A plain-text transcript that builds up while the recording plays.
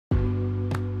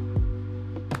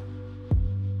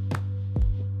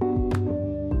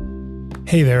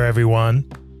Hey there, everyone.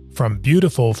 From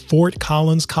beautiful Fort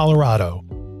Collins, Colorado,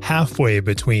 halfway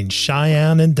between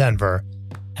Cheyenne and Denver,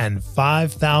 and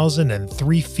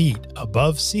 5,003 feet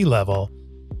above sea level,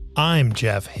 I'm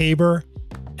Jeff Haber,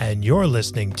 and you're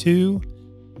listening to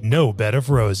No Bed of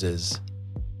Roses.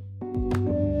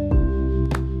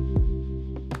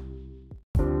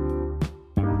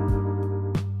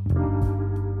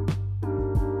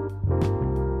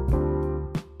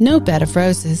 No Bed of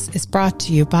Roses is brought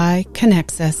to you by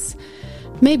Connexus.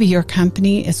 Maybe your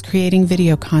company is creating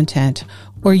video content,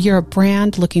 or you're a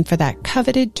brand looking for that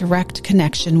coveted direct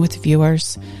connection with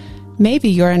viewers. Maybe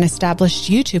you're an established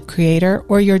YouTube creator,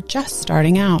 or you're just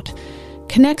starting out.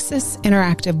 Connexus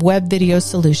Interactive Web Video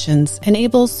Solutions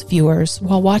enables viewers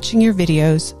while watching your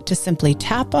videos to simply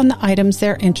tap on the items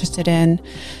they're interested in,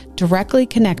 directly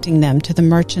connecting them to the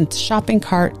merchant's shopping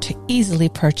cart to easily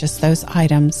purchase those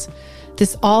items.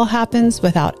 This all happens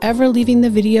without ever leaving the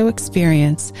video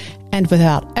experience and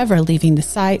without ever leaving the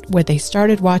site where they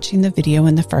started watching the video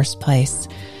in the first place.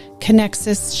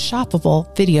 Connexus shoppable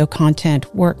video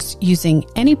content works using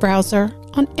any browser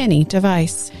on any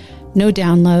device. No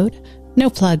download, no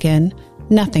plugin,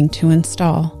 nothing to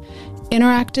install.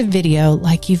 Interactive video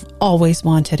like you've always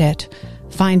wanted it.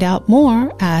 Find out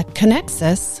more at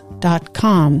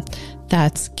Connexus.com.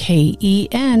 That's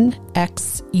KENXUS.com.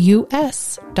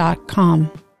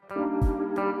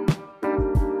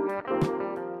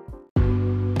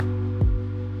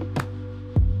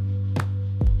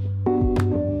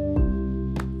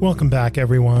 Welcome back,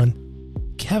 everyone.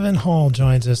 Kevin Hall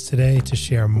joins us today to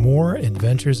share more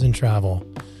adventures in travel.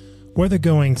 Whether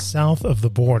going south of the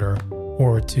border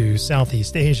or to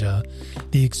Southeast Asia,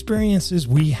 the experiences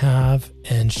we have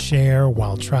and share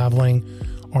while traveling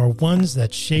are ones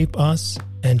that shape us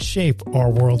and shape our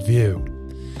worldview.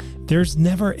 There's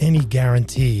never any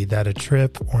guarantee that a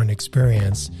trip or an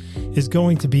experience is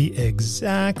going to be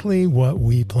exactly what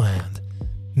we planned.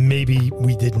 Maybe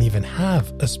we didn't even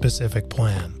have a specific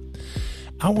plan.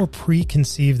 Our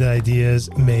preconceived ideas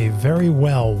may very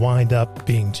well wind up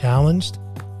being challenged,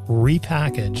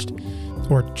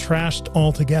 repackaged, or trashed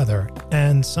altogether,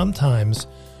 and sometimes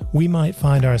we might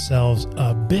find ourselves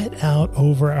a bit out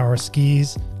over our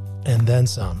skis and then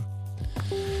some.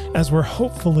 As we're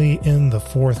hopefully in the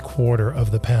fourth quarter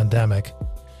of the pandemic,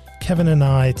 Kevin and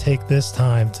I take this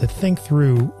time to think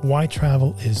through why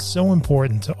travel is so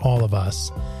important to all of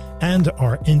us and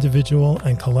our individual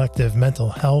and collective mental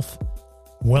health,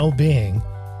 well-being,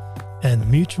 and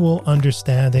mutual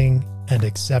understanding and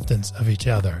acceptance of each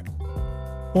other.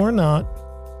 Or not.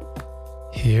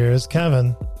 Here's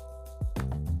Kevin.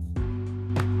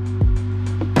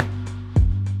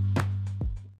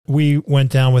 We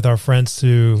went down with our friends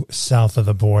to south of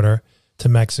the border to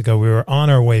Mexico. We were on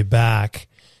our way back.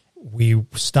 We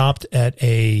stopped at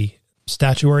a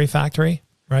statuary factory,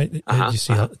 right? You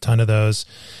see a ton of those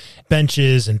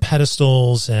benches and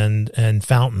pedestals and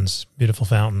fountains, beautiful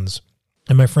fountains.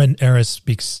 And my friend Eris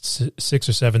speaks 6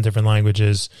 or 7 different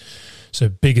languages. So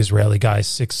big Israeli guy,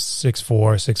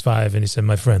 6'4", 6'5", and he said,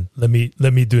 "My friend, let me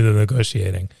do the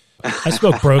negotiating." I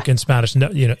spoke broken Spanish,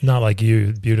 no, not like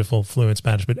you, beautiful, fluent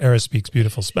Spanish, but Eris speaks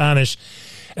beautiful Spanish.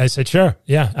 I said, "Sure,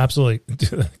 yeah, absolutely,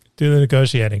 do the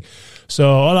negotiating." So,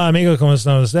 "Hola, amigo, ¿cómo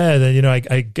está usted?" And I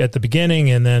at the beginning,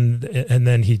 and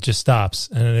then he just stops,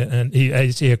 and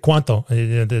I say "Cuánto?"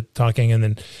 They're talking, and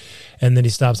then he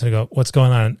stops, and I go, "What's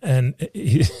going on?" And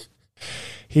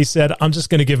he said, "I'm just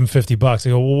going to give him $50. I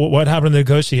go, "Well, what happened to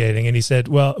negotiating?" And he said,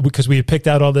 "Well, because we had picked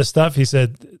out all this stuff," he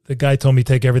said, "the guy told me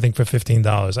take everything for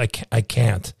 $15. I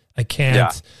can't.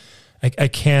 Yeah. I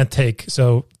can't take.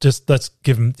 So just let's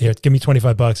give him here. Give me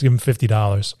 $25. Give him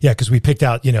 $50. Yeah, because we picked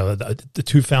out the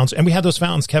 2 fountains, and we had those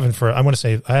fountains, Kevin. For I want to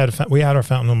say we had our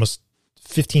fountain almost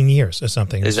 15 years or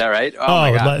something. Is that right? Oh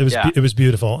my God. It was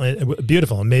beautiful.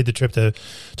 Beautiful. And made the trip to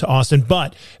Austin.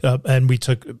 But, and we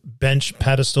took bench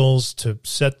pedestals to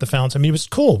set the fountains. I mean, it was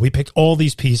cool. We picked all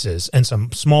these pieces and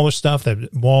some smaller stuff,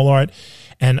 that wall art.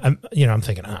 And I'm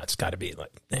thinking, it's got to be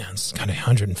like, man, it's kind of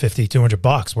 $150,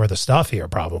 $200 worth of stuff here,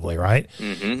 probably, right?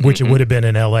 Which it would have been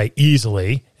in LA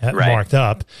easily, marked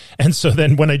up. And so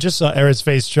then when I just saw Eric's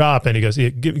face drop, and he goes,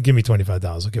 give me $25,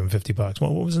 I'll give him $50.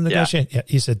 Well, what was the negotiation? Yeah,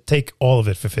 he said, take all of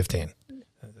it for $15.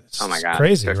 Oh my God.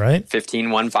 Crazy, right? 15.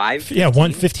 Yeah,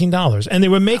 $15. And they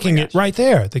were making it right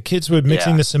there. The kids were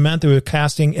mixing the cement. They were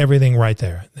casting everything right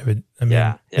there. They would,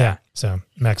 So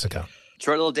Mexico.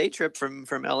 Short little day trip from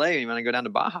LA. You want to go down to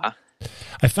Baja?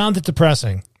 I found it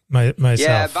depressing myself.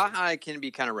 Yeah, Baja can be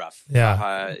kind of rough. Yeah,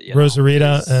 Baja,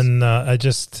 Rosarita, and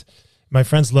my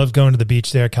friends love going to the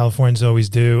beach there. Californians always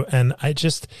do, and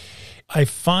I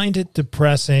find it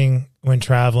depressing when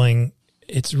traveling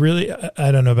it's really,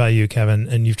 I don't know about you, Kevin,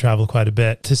 and you've traveled quite a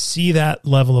bit, to see that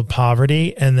level of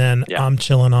poverty and then I'm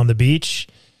chilling on the beach.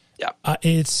 Yeah. I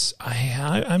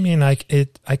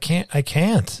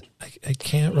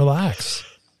can't relax.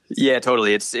 Yeah,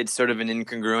 totally. It's sort of an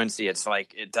incongruency. It's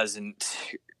like it doesn't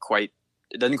quite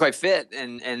fit,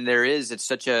 and it's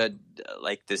such a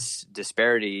like this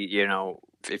disparity. You know,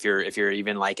 if you're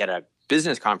even like at a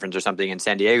business conference or something in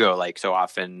San Diego, like so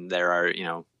often there are, you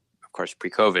know, of course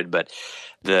pre-COVID, but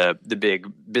the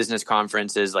big business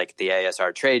conferences like the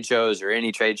ASR trade shows or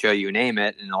any trade show, you name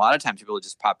it, and a lot of times people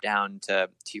just pop down to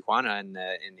Tijuana in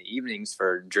the evenings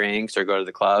for drinks or go to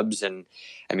the clubs. And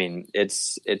I mean,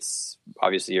 it's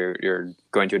obviously you're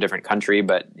going to a different country,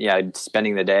 but yeah,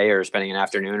 spending the day or spending an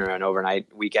afternoon or an overnight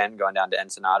weekend going down to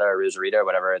Ensenada or Rosarito or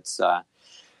whatever,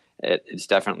 it's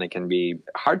definitely can be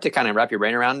hard to kind of wrap your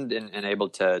brain around and able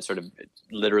to sort of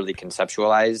literally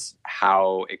conceptualize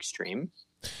how extreme.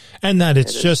 And that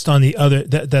it's just on the other,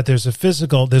 that there's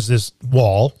this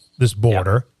wall, this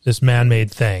border, this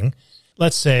man-made thing.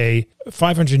 Let's say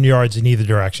 500 yards in either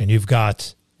direction. You've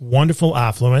got wonderful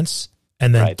affluence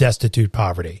and then destitute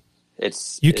poverty.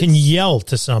 You can yell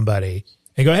to somebody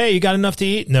and go, hey, you got enough to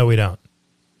eat? No, we don't.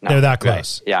 No, they're that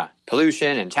close. Right. Yeah.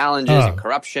 Pollution and challenges and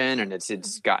corruption. And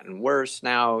it's gotten worse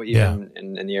now, even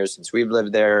in the years since we've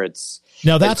lived there. It's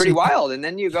pretty wild. And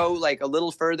then you go like a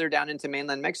little further down into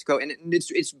mainland Mexico. And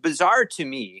it's bizarre to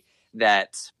me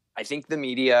that I think the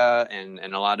media and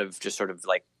a lot of just sort of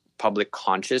like public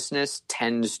consciousness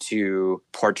tends to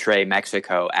portray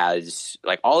Mexico as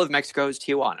like all of Mexico is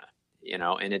Tijuana. You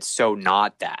know, and it's so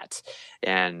not that.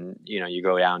 And, you know, you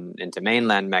go down into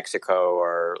mainland Mexico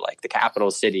or like the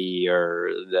capital city or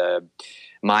the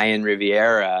Mayan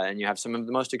Riviera, and you have some of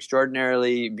the most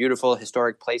extraordinarily beautiful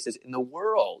historic places in the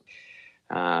world.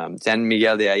 San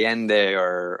Miguel de Allende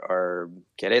or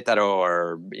Querétaro,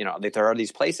 or, you know, there are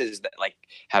these places that like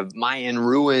have Mayan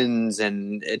ruins.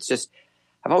 And it's just,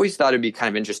 I've always thought it'd be kind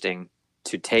of interesting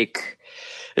to take,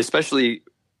 especially,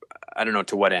 I don't know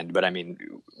to what end, but I mean,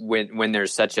 when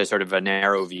there's such a sort of a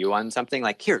narrow view on something,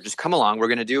 like, here, just come along. We're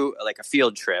going to do like a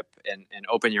field trip and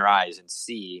open your eyes and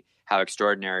see how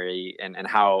extraordinary and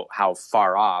how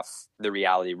far off the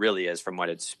reality really is from what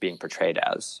it's being portrayed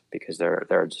as, because there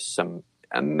are just some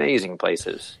amazing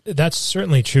places. That's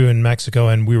certainly true in Mexico.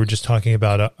 And we were just talking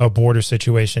about a border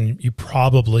situation. You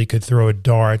probably could throw a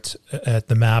dart at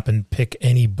the map and pick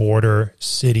any border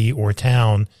city or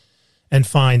town and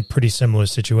find pretty similar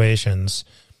situations.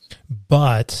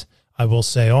 But I will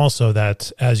say also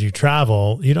that as you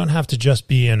travel, you don't have to just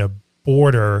be in a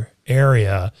border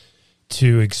area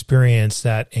to experience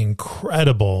that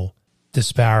incredible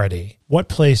disparity. What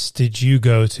place did you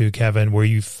go to, Kevin, where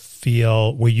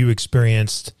you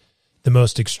experienced the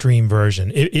most extreme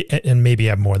version? And maybe you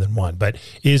have more than one, but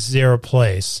is there a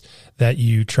place that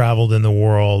you traveled in the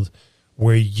world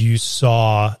where you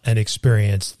saw and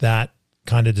experienced that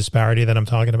kind of disparity that I'm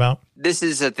talking about? This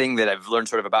is a thing that I've learned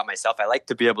sort of about myself. I like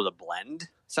to be able to blend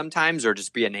sometimes, or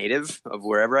just be a native of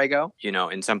wherever I go. You know,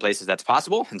 in some places that's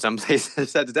possible. In some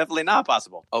places that's definitely not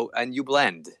possible. Oh, and you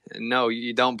blend. No,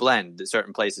 you don't blend at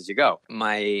certain places you go.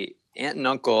 My aunt and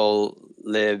uncle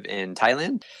live in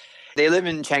Thailand. They live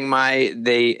in Chiang Mai.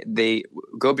 They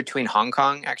go between Hong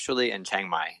Kong, actually, and Chiang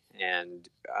Mai. And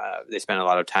they spend a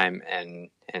lot of time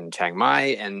in Chiang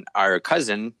Mai. And our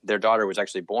cousin, their daughter, was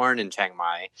actually born in Chiang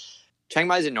Mai. Chiang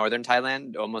Mai is in northern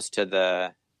Thailand, almost to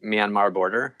the Myanmar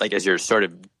border, like as you're sort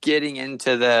of getting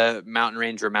into the mountain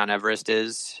range where Mount Everest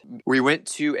is. We went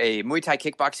to a Muay Thai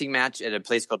kickboxing match at a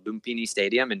place called Lumpini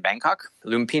Stadium in Bangkok.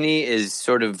 Lumpini is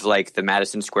sort of like the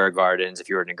Madison Square Gardens if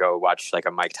you were to go watch like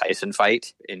a Mike Tyson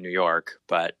fight in New York,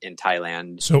 but in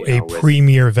Thailand. So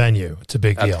premier venue. It's a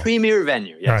big deal. A premier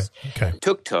venue, yes. Right. Okay.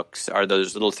 Tuk-tuks are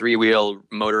those little three-wheel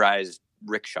motorized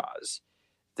rickshaws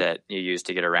that you use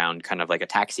to get around, kind of like a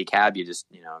taxi cab. You just,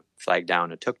 flag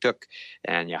down a tuk-tuk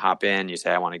and you hop in. You say,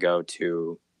 I want to go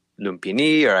to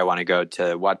Lumpini, or I want to go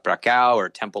to Wat Prakao or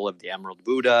Temple of the Emerald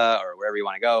Buddha, or wherever you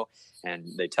want to go. And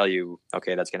they tell you,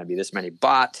 okay, that's going to be this many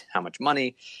baht, how much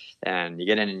money, and you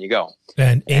get in and you go.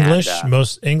 And English,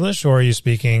 most English, or do you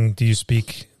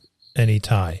speak any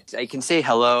Thai? I can say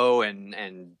hello and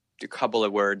a couple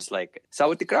of words like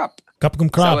Sawadee krap.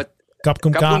 Kapkum krap.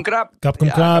 Kapkum krap. Kapkum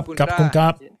krap. Kapkum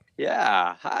krap.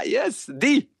 Yeah. Yes.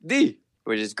 Di.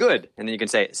 Which is good. And then you can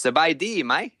say, Sabai di,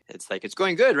 mai. It's like, it's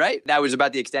going good, right? That was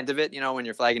about the extent of it, when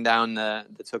you're flagging down the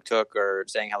tuk-tuk or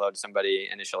saying hello to somebody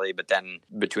initially, but then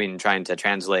between trying to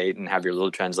translate and have your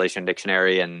little translation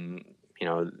dictionary and,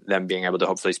 them being able to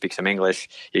hopefully speak some English,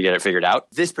 you get it figured out.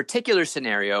 This particular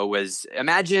scenario was,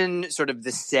 imagine sort of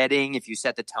the setting, if you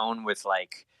set the tone with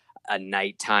like a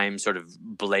nighttime sort of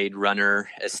Blade Runner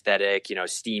aesthetic,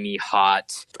 steamy,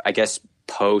 hot, I guess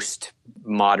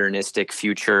post-modernistic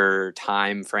future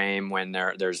time frame when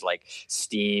there's like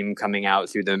steam coming out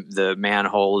through the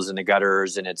manholes and the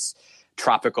gutters, and it's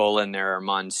tropical and there are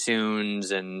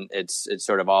monsoons, and it's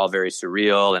sort of all very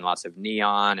surreal and lots of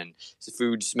neon and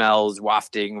food smells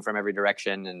wafting from every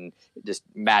direction and just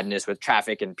madness with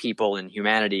traffic and people and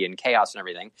humanity and chaos and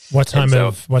everything. What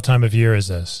time of year is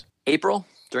this? April,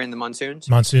 during the monsoons.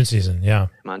 Monsoon season, yeah.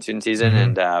 Monsoon season.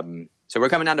 Mm-hmm. And so we're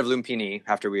coming down to Lumpini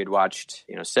after we had watched,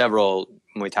 several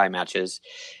Muay Thai matches,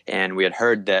 and we had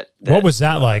heard that what was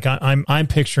that like? I'm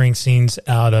picturing scenes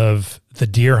out of The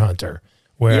Deer Hunter,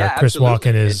 where Chris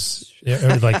Walken is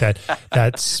like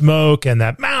that smoke and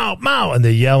that mow, mow, and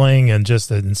the yelling and just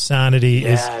the insanity.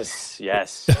 Yes.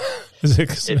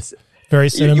 It's very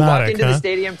cinematic. You walk into the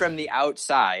stadium from the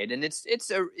outside, and it's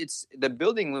the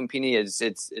building Lumpini is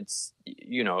it's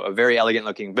a very elegant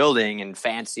looking building and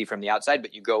fancy from the outside,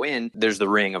 but you go in, there's the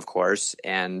ring, of course,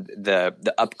 and the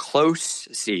up close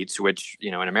seats, which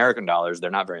in American dollars they're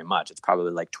not very much. It's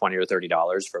probably like $20 or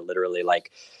 $30 for literally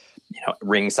like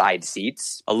ringside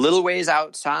seats. A little ways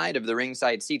outside of the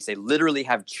ringside seats, they literally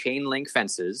have chain link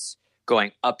fences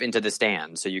going up into the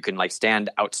stand, so you can like stand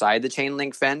outside the chain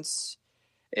link fence.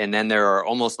 And then there are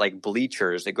almost like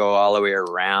bleachers that go all the way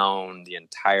around the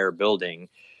entire building,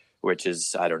 which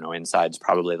is, I don't know, inside's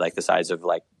probably like the size of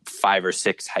like 5 or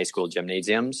 6 high school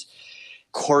gymnasiums.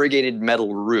 Corrugated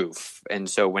metal roof. And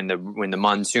so when the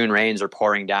monsoon rains are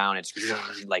pouring down, it's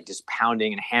like just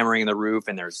pounding and hammering the roof,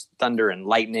 and there's thunder and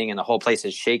lightning and the whole place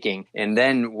is shaking. And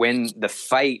then when the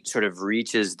fight sort of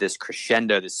reaches this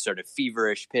crescendo, this sort of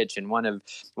feverish pitch, and one of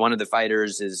the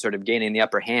fighters is sort of gaining the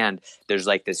upper hand, there's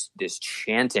like this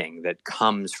chanting that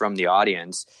comes from the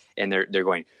audience, and they're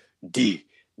going D,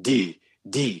 D,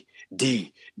 D,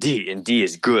 D, D, and D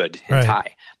is good in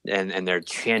Thai. And they're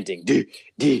chanting D,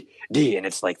 D, D, and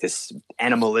it's like this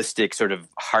animalistic sort of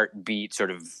heartbeat, sort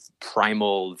of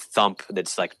primal thump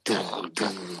that's like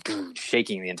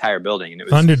shaking the entire building. And it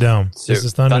was Thunderdome. This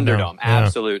is Thunderdome.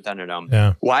 Absolute Thunderdome.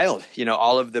 Yeah. Wild.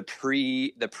 All of the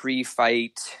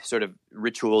pre-fight sort of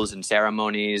rituals and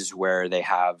ceremonies where they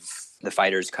have the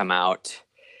fighters come out.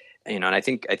 And I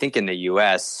think in the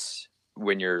US,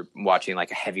 when you're watching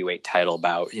like a heavyweight title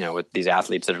bout, with these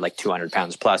athletes that are like 200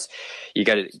 pounds plus, you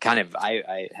got to kind of,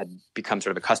 I had become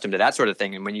sort of accustomed to that sort of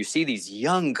thing. And when you see these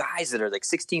young guys that are like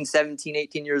 16, 17,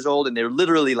 18 years old, and they're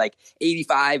literally like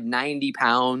 85, 90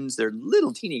 pounds, they're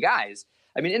little teeny guys.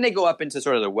 I mean, and they go up into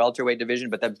sort of the welterweight division,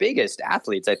 but the biggest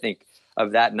athletes, I think,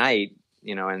 of that night,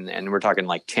 and we're talking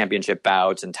like championship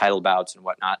bouts and title bouts and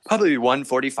whatnot, probably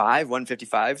 145,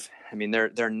 155. I mean,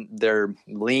 they're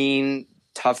lean,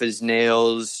 tough as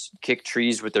nails, kick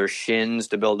trees with their shins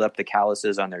to build up the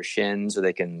calluses on their shins, so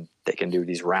they can do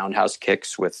these roundhouse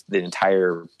kicks with the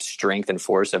entire strength and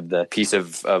force of the piece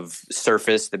of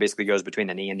surface that basically goes between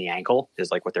the knee and the ankle is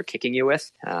like what they're kicking you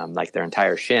with, like their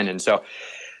entire shin. And so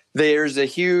there's a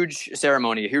huge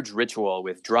ceremony, a huge ritual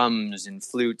with drums and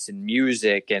flutes and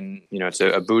music. And, it's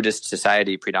a Buddhist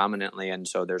society predominantly. And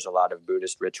so there's a lot of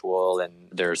Buddhist ritual, and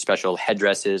there are special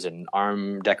headdresses and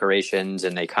arm decorations.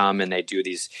 And they come and they do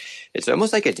these, it's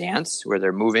almost like a dance where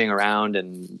they're moving around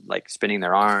and like spinning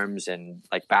their arms and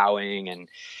like bowing. And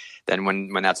then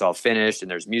when that's all finished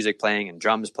and there's music playing and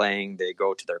drums playing, they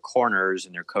go to their corners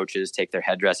and their coaches take their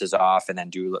headdresses off and then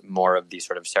do more of these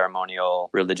sort of ceremonial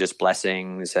religious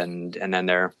blessings, and then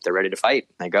they're ready to fight.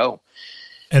 They go.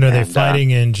 And are they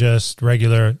fighting in just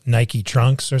regular Nike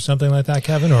trunks or something like that,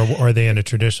 Kevin? Or are they in a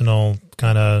traditional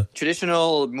kind of...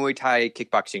 Traditional Muay Thai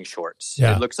kickboxing shorts.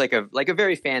 Yeah. It looks like a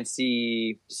very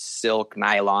fancy silk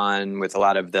nylon with a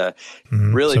lot of the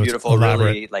really beautiful,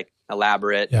 really like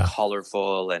elaborate,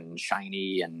 colorful, and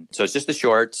shiny. And so it's just the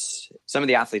shorts. Some of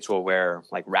the athletes will wear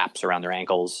like wraps around their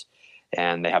ankles,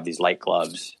 and they have these light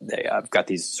gloves. They have got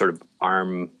these sort of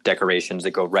arm decorations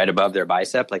that go right above their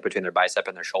bicep, like between their bicep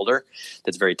and their shoulder.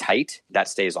 That's very tight. That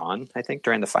stays on, I think,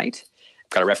 during the fight.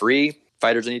 Got a referee,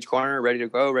 fighters in each corner, ready to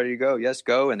go. Yes,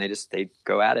 go. And they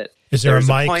go at it. Is there a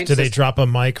mic? Do they drop a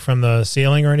mic from the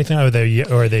ceiling or anything? Or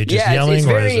are they just yelling?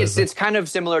 It's kind of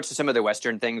similar to some of the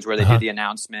Western things where they do the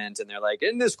announcement and they're like,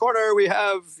 in this corner we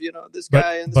have, this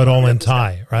guy. But all in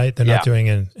Thai, right? They're not doing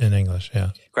in English.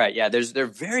 Yeah. Right. Yeah. There are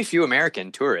very few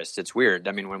American tourists. It's weird.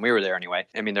 I mean, when we were there anyway,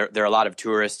 I mean, there are a lot of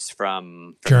tourists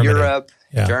from Europe,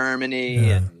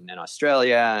 Germany, and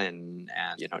Australia and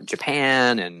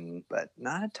Japan, but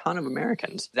not a ton of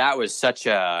Americans. That was such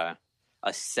a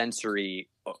a sensory,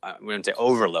 I wouldn't say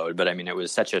overload, but I mean, it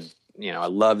was such a, I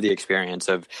love the experience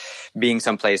of being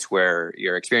someplace where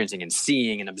you're experiencing and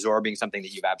seeing and absorbing something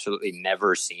that you've absolutely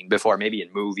never seen before, maybe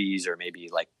in movies or maybe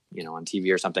like, on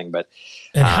TV or something. But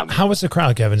how was the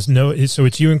crowd, Kevin? So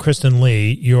it's you and Kristen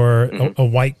Lee. You're a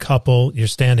white couple. You're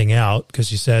standing out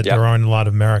because you said there aren't a lot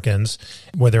of Americans.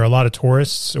 Were there a lot of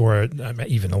tourists, or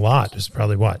even a lot? There's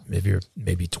probably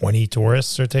maybe 20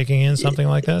 tourists are taking in something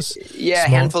like this. Yeah, a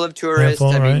handful of tourists.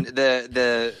 I mean,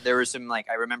 there were some, like,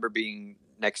 I remember being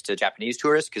next to Japanese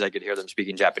tourists because I could hear them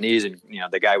speaking Japanese, and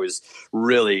the guy was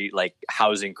really like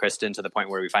housing Kristen to the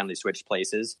point where we finally switched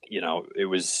places. It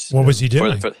was, what was he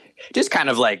doing? Just kind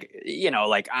of like,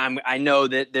 like I know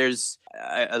that there's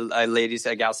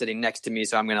a gal sitting next to me,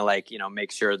 so I'm gonna like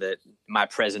make sure that my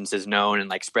presence is known and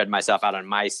like spread myself out on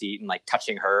my seat and like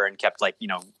touching her, and kept like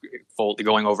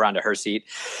going over onto her seat,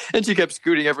 and she kept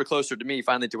scooting ever closer to me,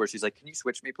 finally to where she's like, "Can you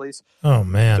switch me, please?" Oh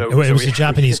man, it was a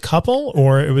Japanese couple,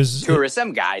 or it was tourist,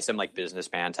 some guy, some like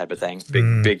businessman type of thing,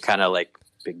 big kind of like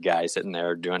big guy sitting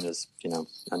there doing his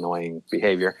annoying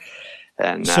behavior.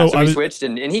 And so we switched,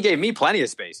 and he gave me plenty of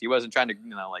space. He wasn't trying to,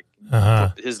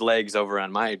 put his legs over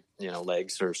on my,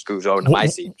 legs or scoot over to my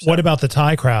seat. So. What about the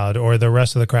Thai crowd or the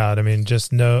rest of the crowd? I mean, I was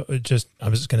just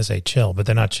going to say chill, but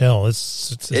they're not chill.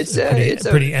 It's a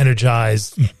pretty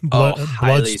energized blood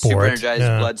sport. Super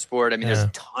energized blood sport. I mean, there's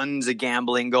tons of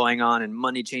gambling going on and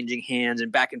money changing hands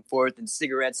and back and forth and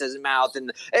cigarettes in his mouth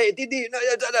and hey,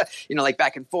 like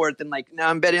back and forth and like, now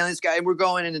I'm betting on this guy and we're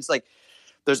going, and it's like,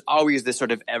 there's always this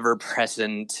sort of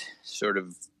ever-present sort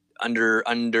of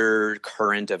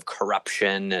undercurrent of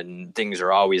corruption, and things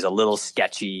are always a little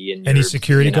sketchy. And any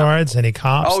security guards, any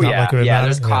cops? Oh yeah.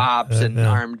 There's cops and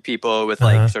armed people with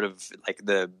like sort of like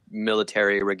the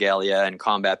military regalia and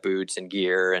combat boots and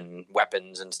gear and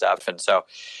weapons and stuff. And so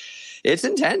it's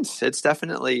intense. It's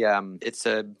definitely it's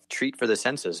a treat for the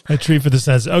senses. A treat for the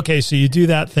senses. Okay, so you do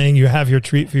that thing, you have your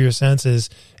treat for your senses,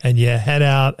 and you head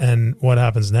out, and what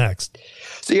happens next?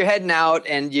 So you're heading out,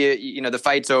 and you the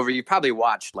fight's over. You probably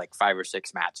watched like 5 or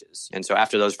 6 matches, and so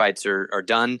after those fights are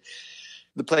done,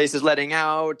 the place is letting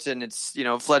out, and it's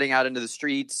flooding out into the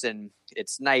streets, and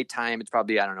it's nighttime. It's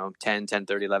probably,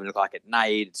 10:30, 11 o'clock at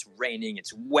night. It's raining.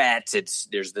 It's wet.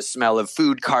 There's the smell of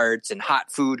food carts and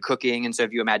hot food cooking. And so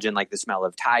if you imagine like the smell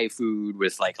of Thai food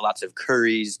with like lots of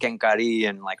curries, ken curry,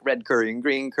 and like red curry and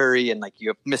green curry, and like you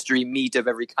have mystery meat of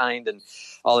every kind, and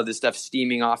all of this stuff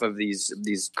steaming off of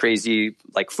these crazy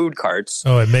like food carts.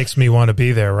 Oh, it makes me want to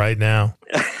be there right now.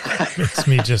 It makes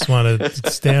me just want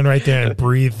to stand right there and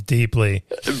breathe deeply.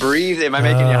 Breathe? Am I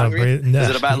making you hungry? No. Is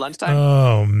it about lunchtime?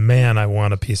 Oh man, I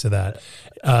want a piece of that.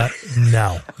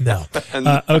 No.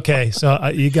 Okay, so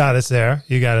you got us there.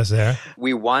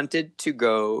 We wanted to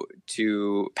go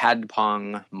to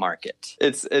Patpong Market.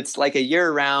 It's like a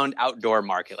year-round outdoor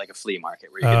market, like a flea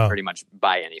market where you can pretty much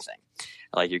buy anything.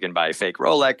 Like you can buy fake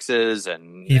Rolexes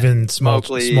and even small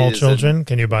children.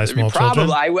 Can you buy small children?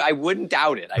 I wouldn't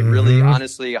doubt it. I really,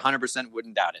 honestly, 100%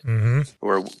 wouldn't doubt it. Mm-hmm.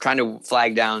 We're trying to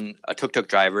flag down a tuk-tuk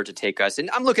driver to take us.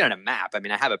 And I'm looking at a map. I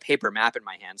mean, I have a paper map in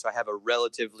my hand, so I have a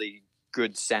relatively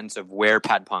good sense of where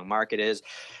Patpong Market is.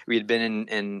 We had been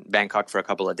in Bangkok for a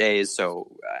couple of days, so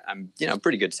I'm,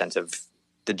 pretty good sense of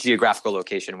the geographical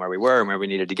location where we were and where we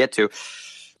needed to get to.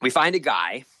 We find a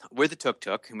guy with a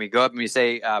tuk-tuk, and we go up and we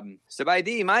say, Sabai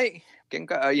di, mai,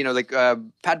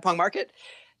 Patpong Market?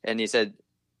 And he said,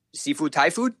 seafood,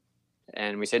 Thai food?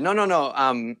 And we said, no,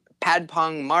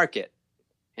 Patpong Market.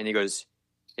 And he goes,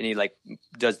 and he like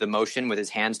does the motion with his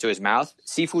hands to his mouth,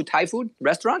 seafood, Thai food,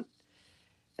 restaurant?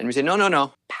 And we say,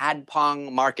 no,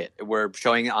 Patpong Market. We're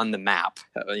showing on the map,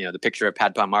 the picture of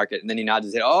Patpong Market. And then he nods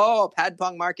and said, oh,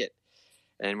 Patpong Market.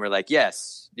 And we're like,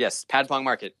 yes, Patpong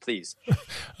Market, please.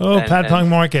 Patpong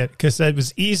Market, because that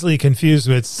was easily confused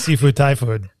with seafood Thai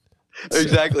food.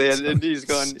 Exactly, and he's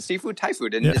going seafood Thai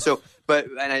food, and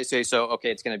and I say, so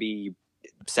okay, it's going to be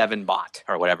 7 baht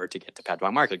or whatever to get to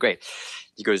Patpong Market. Great.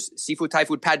 He goes, seafood Thai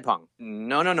food Patpong.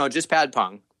 No, just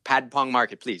Patpong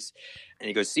Market, please. And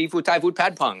he goes, seafood Thai food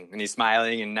Patpong, and he's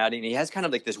smiling and nodding. He has kind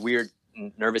of like this weird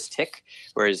nervous tick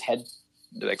where his head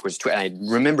and I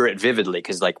remember it vividly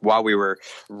because like while we were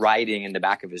riding in the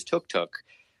back of his tuk-tuk,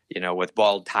 with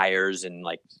bald tires and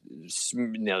like,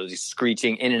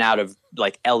 screeching in and out of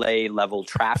like LA level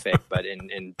traffic, but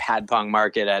in Patpong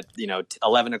Market at,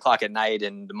 11 o'clock at night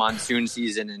in the monsoon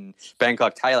season in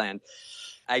Bangkok, Thailand,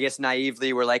 I guess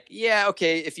naively we're like, yeah,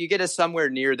 okay, if you get us somewhere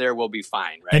near there, we'll be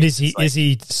fine. Right? And is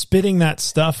he spitting that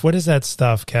stuff? What is that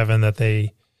stuff, Kevin, that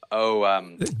they...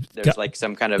 There's like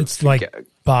some kind of it's like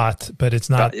bot, but it's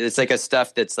not. It's like a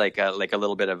stuff that's like a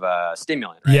little bit of a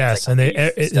stimulant. Right? Yes, like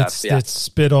and it's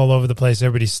spit all over the place.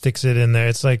 Everybody sticks it in there.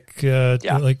 It's like kind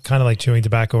of like chewing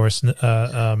tobacco or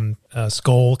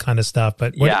skull kind of stuff.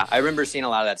 But I remember seeing a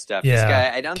lot of that stuff. Yeah, this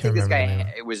guy, I don't think this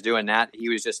guy was doing that. He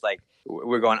was just like,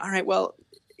 we're going, all right, well.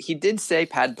 He did say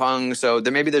Pad Pong, so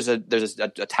there's a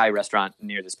Thai restaurant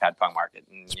near this Pad Pong market.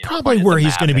 And, it's probably where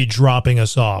he's going to be dropping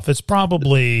us off. It's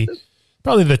probably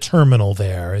the terminal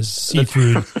there is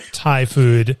seafood, Thai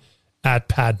food at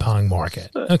Pad Pong Market.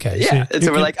 Okay, yeah.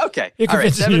 So we're like, okay, you're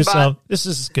convincing yourself this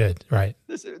is good, right?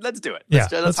 Let's do it.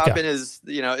 Let's hop in. Is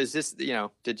this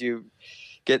did you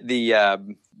get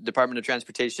the Department of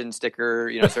Transportation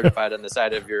sticker certified on the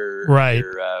side of your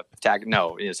tag?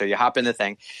 No, so you hop in the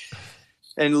thing.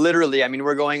 And literally, I mean,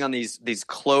 we're going on these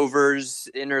clovers,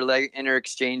 inner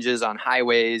exchanges on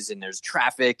highways, and there's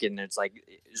traffic, and it's like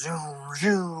zoom,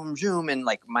 zoom, zoom. And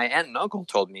like my aunt and uncle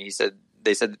told me,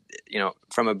 they said,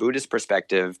 from a Buddhist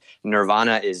perspective,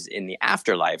 nirvana is in the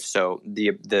afterlife. So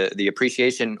the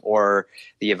appreciation or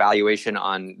the evaluation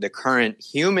on the current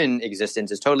human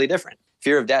existence is totally different.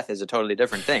 Fear of death is a totally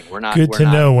different thing. We're not good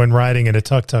to know when riding in a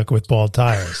tuk-tuk with bald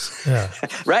tires. Yeah,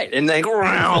 right. And they go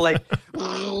like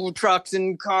trucks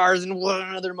and cars and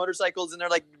other motorcycles, and they're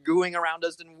like gooing around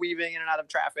us and weaving in and out of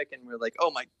traffic, and we're like,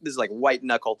 oh my, this is like white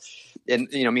knuckle. And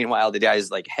meanwhile, the guy's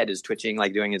like head is twitching,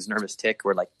 like doing his nervous tick.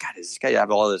 We're like, God, does this guy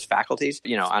have all of his faculties? I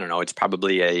don't know. It's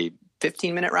probably a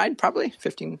 15-minute ride,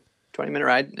 20-minute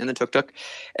ride in the tuk-tuk,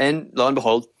 and lo and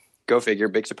behold. Go figure,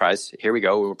 big surprise. Here we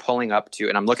go. We're pulling up to,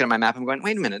 and I'm looking at my map. I'm going,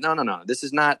 wait a minute. No. This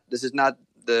is not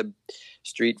the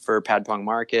street for Pad Pong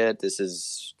Market. This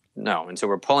is no. And so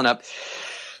we're pulling up,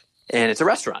 and it's a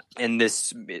restaurant. And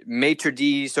this maitre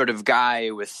d' sort of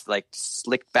guy with like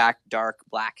slicked back, dark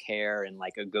black hair and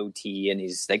like a goatee. And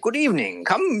he's like, good evening.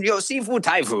 Come, seafood,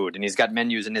 Thai food. And he's got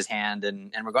menus in his hand.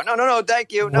 And we're going, no,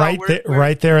 thank you. No,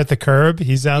 right there at the curb.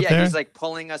 He's out there. Yeah, he's like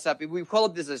pulling us up. We pull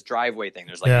up this driveway thing.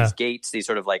 There's like these gates, these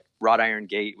sort of like wrought iron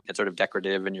gate. It's sort of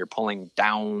decorative. And you're pulling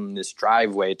down this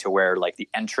driveway to where like the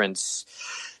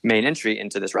main entry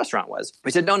into this restaurant was.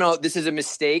 We said, no, this is a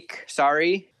mistake.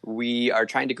 Sorry. We are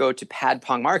trying to go to Pad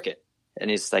Pong Market.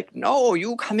 And he's like, no,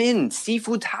 you come in,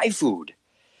 seafood, Thai food.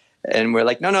 And we're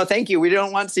like, no, thank you. We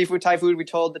don't want seafood, Thai food. We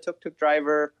told the tuk-tuk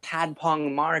driver Pad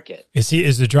Pong Market. Is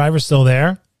the driver still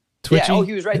there? Twitching? Yeah,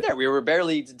 he was right there. We were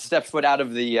barely stepped foot out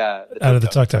of the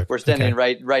tuk-tuk. We're standing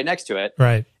right next to it.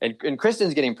 Right. And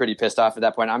Kristen's getting pretty pissed off at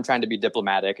that point. I'm trying to be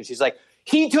diplomatic. And she's like,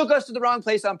 he took us to the wrong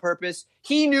place on purpose.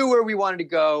 He knew where we wanted to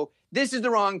go. This is the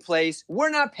wrong place.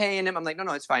 We're not paying him. I'm like,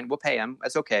 no, it's fine. We'll pay him.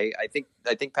 That's okay. I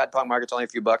think Pad Pong Market's only a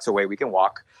few bucks away. We can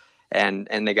walk. And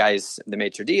the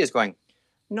maitre d' is going,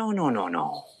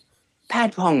 no.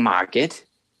 Pad Pong Market,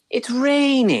 it's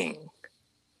raining.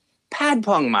 Pad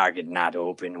Pong Market not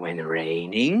open when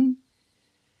raining.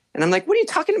 And I'm like, what are you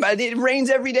talking about? It rains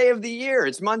every day of the year.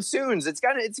 It's monsoons. It's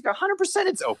 100%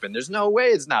 it's open. There's no way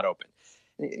it's not open.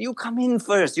 You come in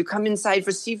first. You come inside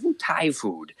for seafood, Thai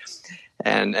food.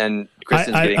 And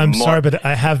Kristen's I'm sorry, but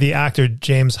I have the actor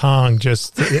James Hong and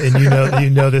you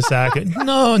know this actor.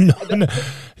 No.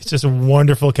 He's just a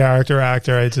wonderful character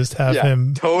actor. I just have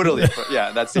him. Totally.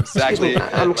 Yeah, that's exactly.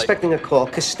 I'm expecting a call.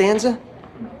 Costanza?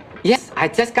 Yes, I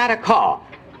just got a call.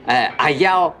 I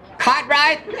yell,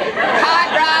 Cartwright!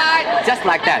 Cartwright! Just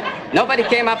like that. Nobody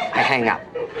came up, I hang up.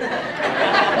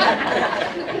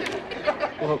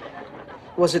 Well,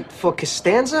 was it for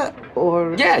Costanza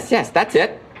or? Yes, that's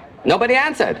it. Nobody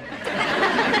answered.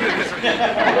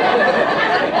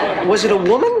 Was it a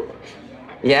woman?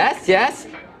 Yes.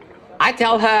 I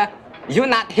tell her, you're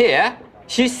not here.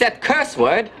 She said curse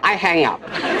word, I hang up.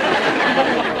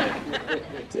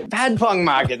 Pad Pong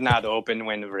Market not open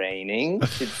when raining.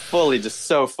 It's fully just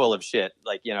so full of shit.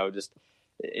 Like, just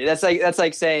that's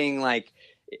like saying like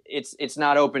it's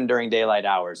not open during daylight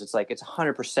hours. It's like it's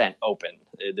 100% open.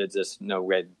 There's just no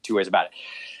way, two ways about it.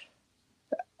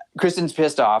 Kristen's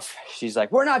pissed off. She's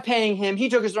like, we're not paying him. He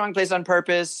took us the wrong place on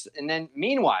purpose. And then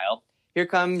meanwhile, here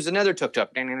comes another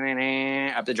tuk-tuk up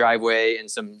the driveway and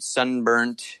some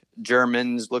sunburnt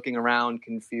Germans looking around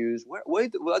confused.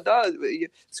 Wait,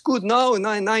 it's good. No,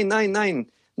 9.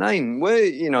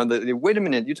 Wait, wait a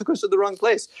minute. You took us to the wrong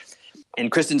place. And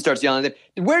Kristen starts yelling at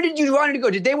them, where did you want to go?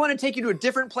 Did they want to take you to a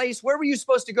different place? Where were you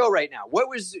supposed to go right now? What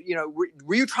was,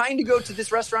 were you trying to go to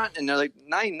this restaurant? And they're like,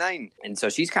 9. And so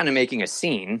she's kind of making a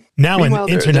scene. Now Meanwhile,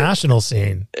 an international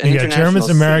scene. You got Germans,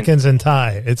 Americans, and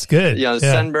Thai. It's good.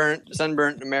 Sunburnt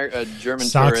German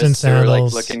Socks tourists and who are like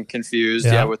sandals. looking confused,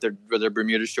 with their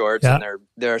Bermuda shorts. Yeah. And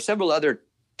there are several other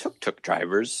tuk-tuk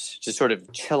drivers just sort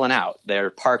of chilling out. They're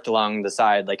parked along the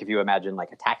side, like if you imagine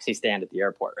like a taxi stand at the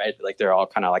airport, right? Like they're all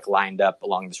kind of like lined up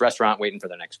along this restaurant waiting for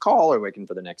their next call or waiting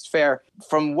for the next fare.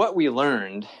 From what we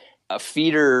learned, a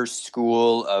feeder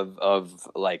school of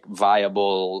like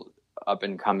viable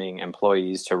up-and-coming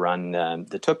employees to run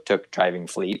the tuk-tuk driving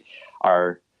fleet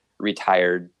are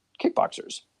retired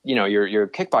kickboxers. You know, your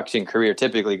kickboxing career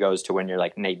typically goes to when you're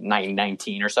like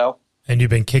 19 or so. And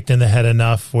you've been kicked in the head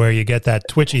enough where you get that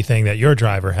twitchy thing that your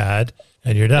driver had,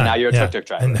 and you're done. And now you're a tuk-tuk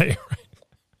driver. And, right.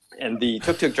 And the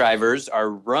tuk-tuk drivers are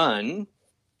run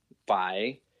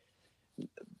by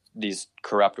these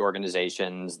corrupt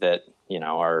organizations that, you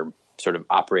know, are sort of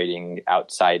operating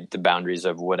outside the boundaries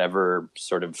of whatever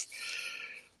sort of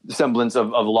semblance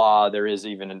of law there is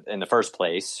even in the first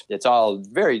place. It's all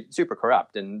very super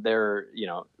corrupt, and they're, you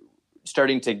know,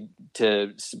 starting to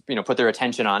you know, put their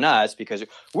attention on us because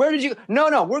where did you?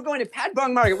 No, we're going to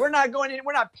Patpong Market. We're not going in.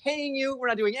 We're not paying you. We're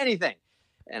not doing anything.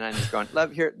 And I'm just going,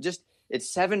 love here. Just it's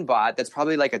 7 baht. That's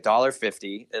probably like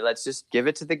 $1.50. Let's just give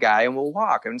it to the guy and we'll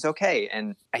walk, and it's okay.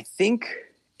 And I think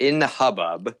in the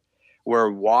hubbub,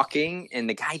 we're walking, and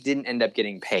the guy didn't end up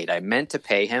getting paid. I meant to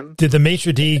pay him. Did the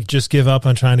maitre d' just give up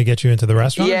on trying to get you into the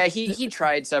restaurant? Yeah, he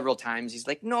tried several times. He's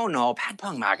like, no,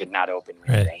 Patpong Market not open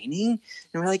when it's raining.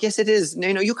 And we're like, yes, it is.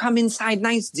 You know, you come inside,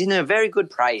 nice dinner, very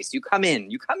good price. You come in.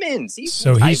 See,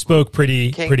 so he spoke pretty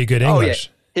good English.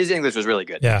 Oh, yeah. His English was really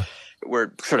good. Yeah.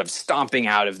 We're sort of stomping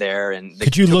out of there, and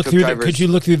could you look through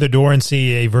the door and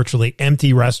see a virtually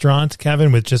empty restaurant,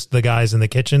 Kevin, with just the guys in the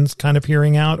kitchens kind of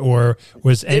peering out, or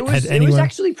it was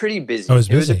actually pretty busy. Oh, it was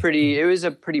busy. It was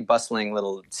a pretty bustling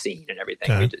little scene and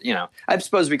everything. Okay. You know, I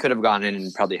suppose we could have gone in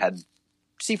and probably had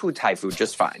seafood, Thai food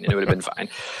just fine, and it would have been fine.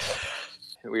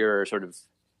 We were sort of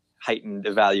heightened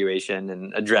evaluation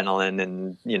and adrenaline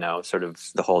and, you know, sort of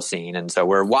the whole scene, and so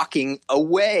we're walking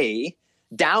away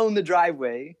down the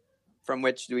driveway from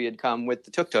which we had come with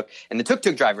the tuk-tuk. And the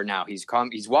tuk-tuk driver now, he's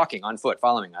walking on foot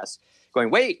following us, going,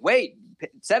 wait,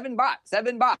 7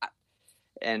 baht.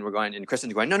 And we're going, and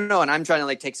Kristen's going, no. And I'm trying to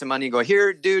like take some money and go,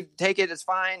 here, dude, take it, it's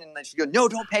fine. And then she goes, no,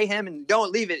 don't pay him and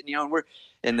don't leave it. And, you know,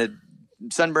 and the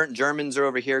sunburnt Germans are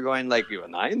over here going like,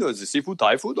 nine, there's the seafood,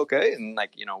 Thai food, okay. And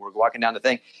like, you know, we're walking down the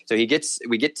thing. So we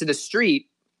get to the street.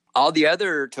 All the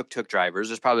other tuk-tuk drivers,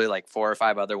 there's probably like 4 or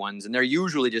 5 other ones, and they're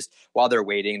usually just, while they're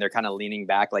waiting, they're kind of leaning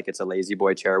back like it's a lazy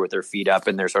boy chair with their feet up,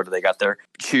 and they got their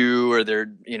chew or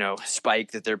their, you know,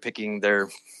 spike that they're picking their,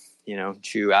 you know,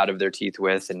 chew out of their teeth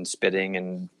with and spitting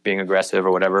and being aggressive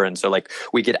or whatever. And so like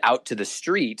we get out to the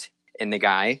street, and the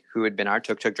guy who had been our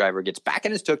tuk-tuk driver gets back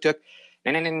in his tuk-tuk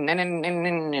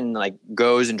and like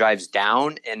goes and drives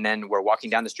down, and then we're walking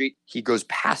down the street. He goes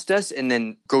past us and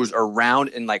then goes around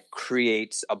and like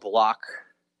creates a block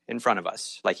in front of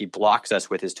us. Like he blocks us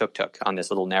with his tuk-tuk on this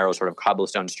little narrow sort of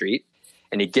cobblestone street.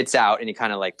 And he gets out and he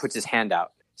kind of like puts his hand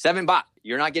out. 7 baht,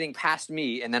 you're not getting past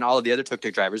me. And then all of the other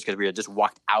tuk-tuk drivers, because we had just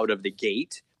walked out of the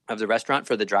gate of the restaurant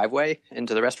for the driveway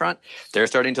into the restaurant, they're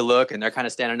starting to look, and they're kind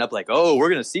of standing up like, oh, we're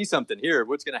going to see something here.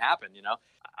 What's going to happen? You know,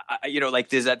 you know, like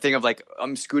there's that thing of like,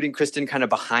 I'm scooting Kristen kind of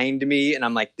behind me, and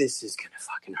I'm like, this is going to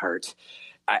fucking hurt.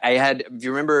 I had, if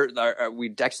you remember,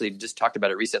 we actually just talked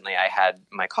about it recently. I had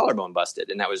my collarbone busted,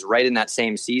 and that was right in that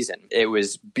same season. It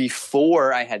was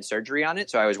before I had surgery on it.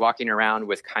 So I was walking around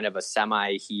with kind of a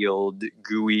semi-healed,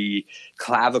 gooey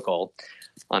clavicle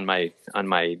on my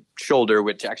shoulder,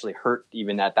 which actually hurt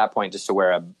even at that point, just to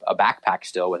wear a backpack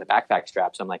still with a backpack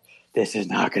strap. So I'm like, this is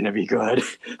not going to be good.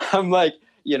 I'm like,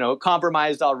 you know,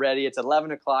 compromised already. It's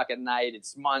 11 o'clock at night.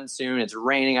 It's monsoon. It's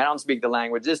raining. I don't speak the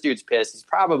language. This dude's pissed. He's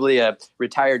probably a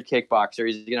retired kickboxer.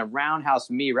 He's going to roundhouse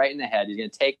me right in the head. He's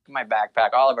going to take my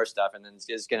backpack, all of our stuff, and then it's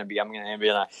just going to be, I'm going to be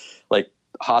in a like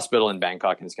hospital in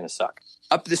Bangkok, and it's going to suck.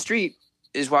 Up the street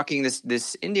is walking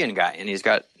this Indian guy, and he's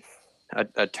got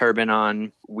a turban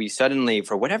on. We suddenly,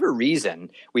 for whatever reason,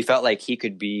 we felt like he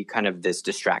could be kind of this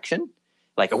distraction,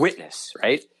 like a witness,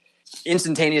 right?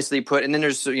 Instantaneously put, and then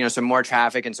there's, you know, some more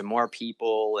traffic and some more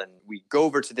people, and we go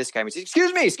over to this guy and we say,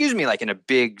 excuse me, like in a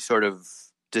big sort of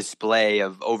display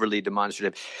of overly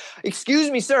demonstrative,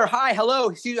 excuse me, sir, hi,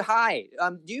 hello, hi,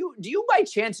 do you by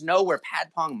chance know where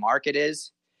Patpong Market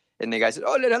is? And the guy said,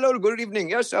 oh, hello, good evening.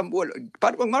 Yes, well,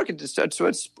 Patpong Market is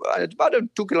it's about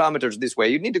 2 kilometers this way.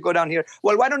 You need to go down here.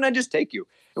 Well, why don't I just take you?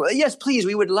 Well, yes, please,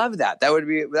 we would love that. That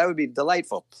would be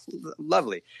delightful,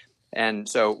 lovely. And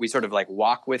so we sort of like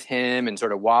walk with him and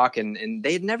sort of walk, and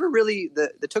they had never really,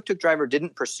 the tuk-tuk driver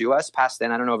didn't pursue us past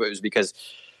then. I don't know if it was because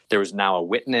there was now a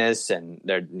witness and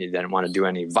they didn't want to do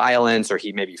any violence, or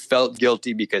he maybe felt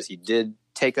guilty because he did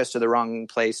take us to the wrong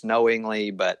place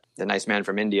knowingly. But the nice man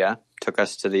from India took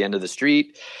us to the end of the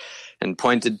street, and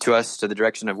pointed to us to the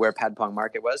direction of where Pad Pong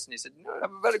Market was. And he said, "No,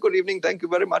 have a very good evening. Thank you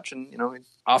very much." And,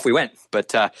 off we went.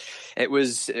 But it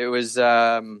was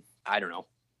I don't know,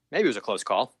 maybe it was a close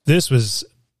call. This was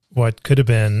what could have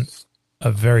been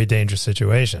a very dangerous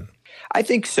situation. I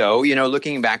think so.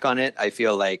 Looking back on it, I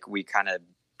feel like we kind of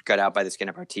got out by the skin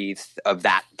of our teeth of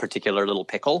that particular little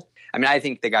pickle. I mean, I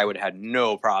think the guy would have had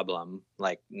no problem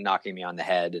like knocking me on the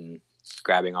head and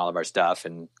grabbing all of our stuff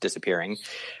and disappearing.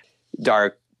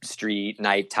 Dark street,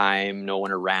 nighttime, no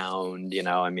one around,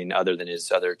 other than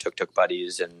his other tuk-tuk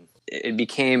buddies. And it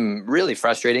became really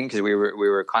frustrating because we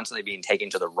were constantly being taken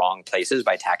to the wrong places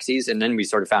by taxis. And then we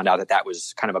sort of found out that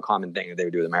was kind of a common thing that they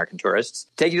would do with American tourists.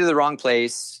 Take you to the wrong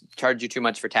place, charge you too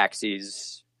much for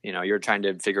taxis. You're trying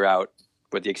to figure out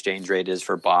what the exchange rate is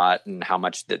for baht and how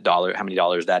many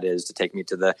dollars that is to take me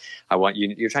to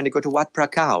you're trying to go to Wat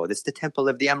Prakao. This is the temple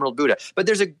of the Emerald Buddha. But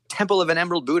there's a temple of an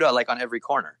Emerald Buddha like on every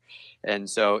corner. And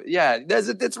so, yeah,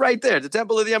 it's right there. The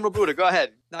temple of the Emerald Buddha. Go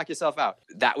ahead, knock yourself out.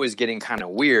 That was getting kind of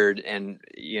weird. And,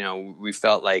 we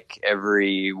felt like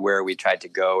everywhere we tried to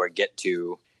go or get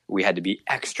to, we had to be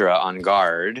extra on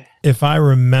guard. If I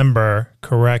remember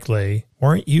correctly,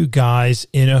 weren't you guys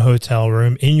in your hotel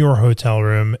room,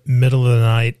 middle of the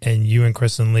night, and you and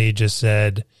Kristen Lee just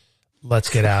said, "Let's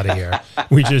get out of here"?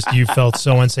 You felt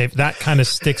so unsafe. That kind of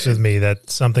sticks with me that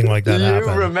something like that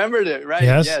happened. You remembered it, right?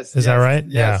 Yes. Is that right?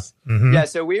 Yes. Yeah. Mm-hmm. Yeah.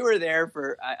 So we were there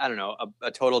for, I don't know,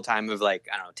 a total time of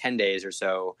 10 days or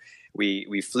so.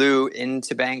 We flew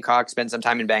into Bangkok, spent some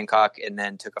time in Bangkok, and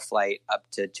then took a flight up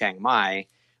to Chiang Mai,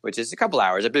 which is a couple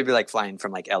hours. It'd be like flying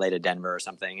from LA to Denver or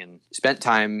something, and spent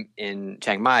time in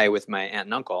Chiang Mai with my aunt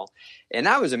and uncle. And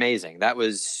that was amazing. That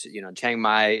was, Chiang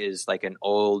Mai is like an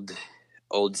old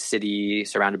city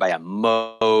surrounded by a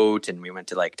moat. And we went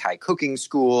to Thai cooking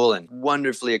school and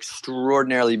wonderfully,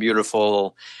 extraordinarily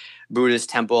beautiful Buddhist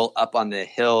temple up on the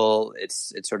hill.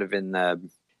 It's sort of in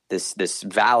this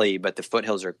valley, but the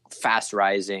foothills are fast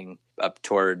rising up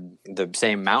toward the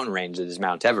same mountain range as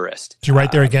Mount Everest. You're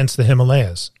right there against the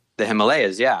Himalayas. The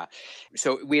Himalayas, yeah.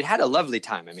 So we had a lovely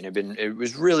time. I mean, it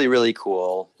was really, really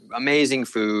cool. Amazing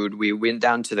food. We went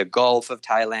down to the Gulf of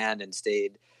Thailand and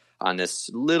stayed on this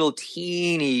little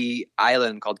teeny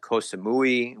island called Koh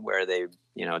Samui, where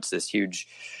it's this huge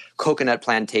coconut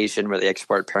plantation where they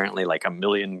export apparently 1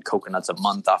 million coconuts a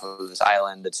month off of this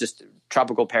island. It's just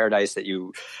tropical paradise that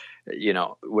you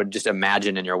would just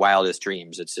imagine in your wildest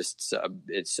dreams. It's just,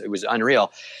 it was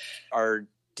unreal. Our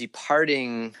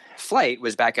departing flight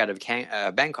was back out of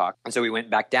Bangkok. And so we went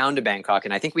back down to Bangkok,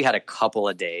 and I think we had a couple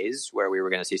of days where we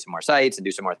were going to see some more sights and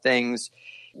do some more things.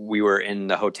 We were in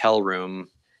the hotel room.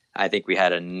 I think we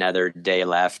had another day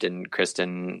left, and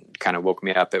Kristen kind of woke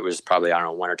me up. It was probably, 1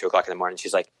 or 2 o'clock in the morning.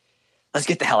 She's like, "Let's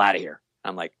get the hell out of here."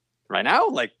 I'm like, "Right now?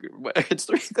 It's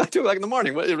 3 o'clock, 2 o'clock in the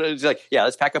morning." She's like, "Yeah,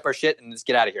 let's pack up our shit and let's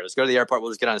get out of here. Let's go to the airport.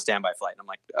 We'll just get on a standby flight." And I'm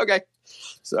like, "Okay."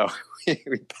 So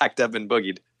we packed up and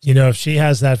boogied. If she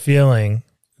has that feeling,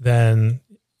 then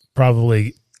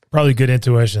probably good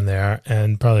intuition there,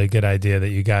 and probably a good idea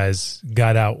that you guys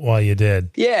got out while you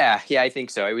did. Yeah, I think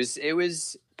so. It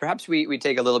was perhaps we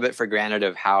take a little bit for granted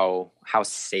of how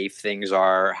safe things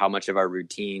are, how much of our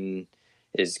routine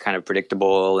is kind of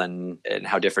predictable, and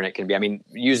how different it can be. I mean,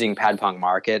 using Pad Pong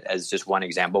Market as just one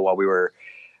example, while we were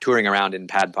touring around in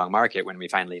Pad Pong Market, when we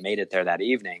finally made it there that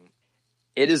evening,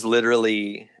 it is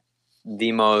literally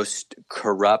the most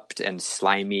corrupt and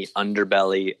slimy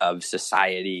underbelly of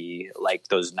society, like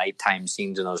those nighttime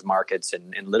scenes in those markets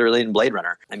and literally in Blade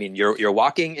Runner. I mean, you're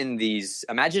walking in these,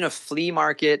 imagine a flea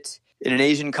market in an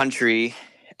Asian country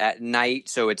at night.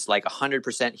 So it's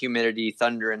 100% humidity,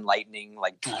 thunder and lightning,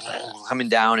 coming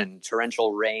down, and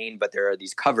torrential rain. But there are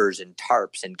these covers and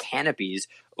tarps and canopies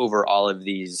over all of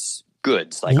these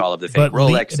goods, all of the fake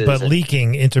Rolexes. But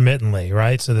leaking intermittently,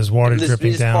 right? So there's water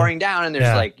dripping down. Pouring down, and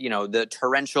there's the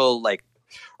torrential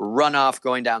runoff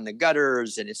going down the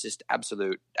gutters, and it's just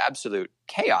absolute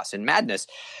chaos and madness.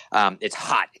 It's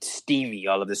hot, it's steamy,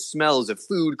 all of the smells of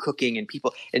food cooking and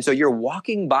people. And so you're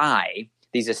walking by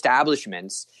these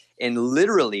establishments, and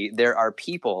literally there are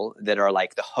people that are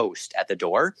like the host at the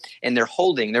door, and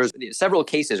there's several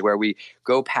cases where we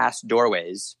go past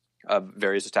doorways of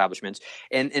various establishments,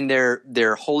 and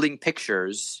they're holding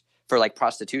pictures for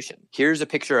prostitution. Here's a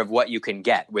picture of what you can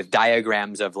get, with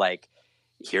diagrams of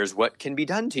here's what can be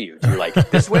done to you. Do you like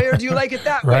it this way or do you like it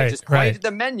that way? Just point at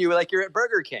the menu like you're at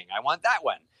Burger King. I want that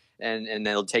one. And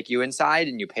they'll take you inside,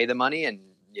 and you pay the money, and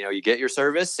you get your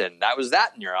service, and that was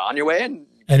that, and you're on your way, and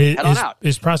head on out.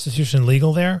 Is prostitution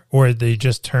legal there, or they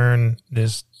just turn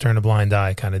a blind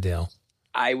eye kind of deal?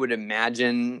 I would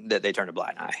imagine that they turn a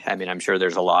blind eye. I mean, I'm sure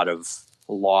there's a lot of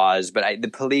laws, but the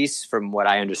police, from what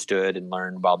I understood and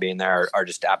learned while being there, are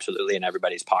just absolutely in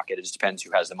everybody's pocket. It just depends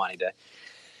who has the money to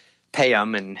pay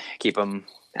them and keep them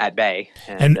at bay.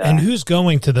 And who's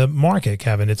going to the market,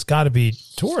 Kevin? It's got to be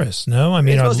tourists, no? I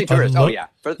mean, it's mostly tourists.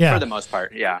 For the most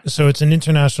part, yeah. So it's an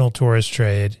international tourist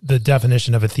trade, the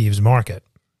definition of a thieves market.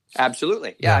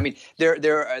 Absolutely. Yeah. I mean,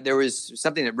 there was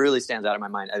something that really stands out in my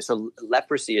mind. So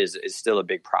leprosy is still a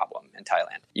big problem in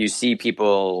Thailand. You see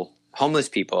people, homeless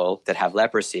people that have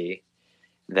leprosy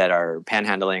that are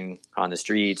panhandling on the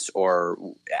streets or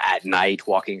at night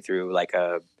walking through like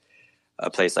a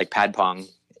place like Padpong,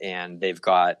 and they've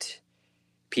got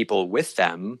people with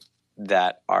them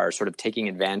that are sort of taking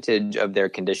advantage of their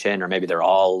condition, or maybe they're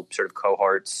all sort of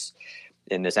cohorts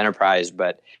in this enterprise.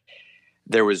 But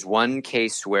there was one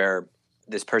case where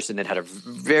this person that had a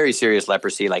very serious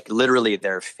leprosy, like literally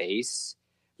their face,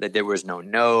 that there was no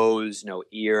nose, no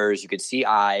ears. You could see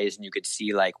eyes, and you could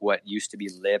see like what used to be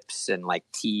lips and like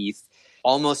teeth,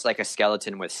 almost like a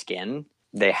skeleton with skin.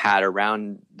 They had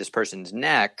around this person's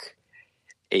neck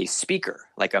a speaker,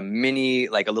 like a mini,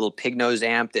 like a little pig nose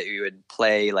amp that you would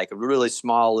play, like a really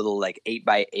small little like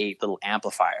 8x8 little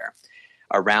amplifier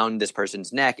around this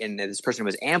person's neck. And this person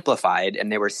was amplified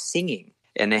and they were singing,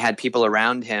 and they had people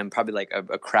around him, probably like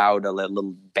a crowd, a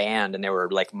little band, and they were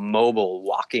like mobile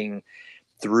walking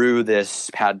through this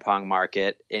Padpong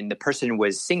market, and the person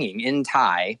was singing in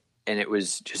Thai, and it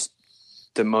was just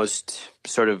the most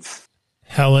sort of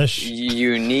hellish,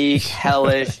 unique,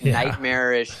 hellish,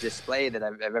 nightmarish display that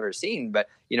I've ever seen. But,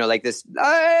 you know, like this, and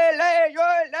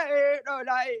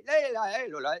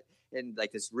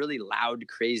like this really loud,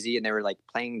 crazy, and they were like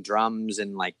playing drums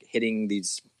and like hitting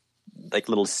these like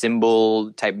little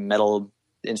cymbal type metal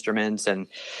instruments, and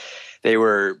they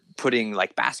were putting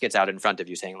like baskets out in front of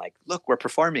you saying like, look, we're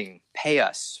performing, pay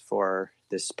us for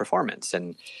this performance.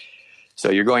 And so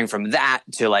you're going from that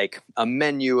to like a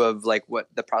menu of like what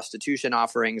the prostitution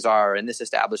offerings are in this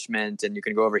establishment. And you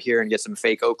can go over here and get some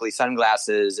fake Oakley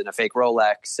sunglasses and a fake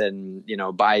Rolex and, you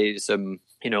know, buy some,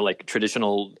 you know, like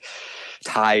traditional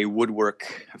Thai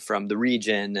woodwork from the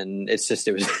region. And it's just,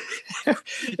 it was,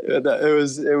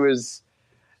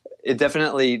 it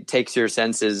definitely takes your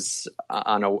senses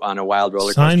on a wild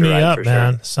roller coaster. Sign me up,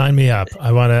 man. Sure. Sign me up.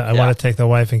 I want to take the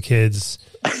wife and kids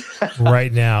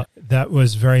right now. That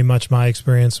was very much my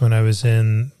experience when I was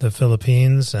in the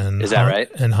Philippines and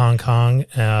and Hong Kong.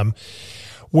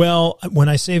 Well, when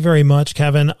I say very much,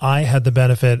 Kevin, I had the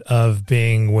benefit of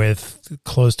being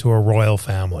close to a royal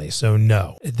family. So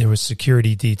no, there was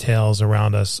security details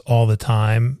around us all the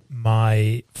time.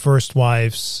 My first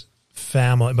wife's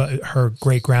family, but her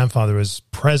great grandfather was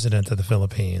president of the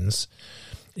Philippines.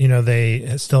 You know, they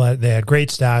had great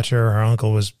stature. Her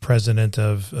uncle was president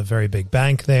of a very big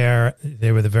bank there.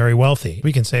 They were the very wealthy.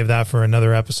 We can save that for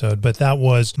another episode, but that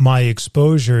was my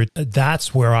exposure.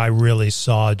 That's where I really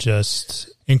saw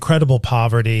just incredible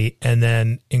poverty and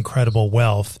then incredible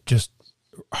wealth, just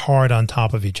hard on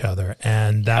top of each other.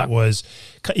 And that was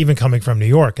even coming from New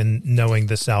York and knowing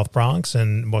the South Bronx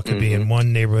and what could be in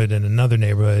one neighborhood and another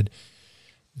neighborhood.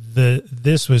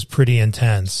 This was pretty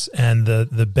intense, and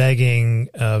the begging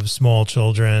of small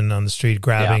children on the street,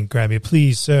 grabbing,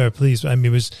 please, sir, please. I mean, it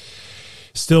was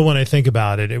still, when I think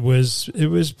about it, it was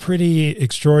pretty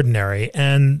extraordinary.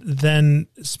 And then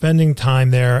spending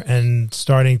time there and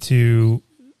starting to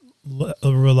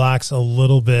relax a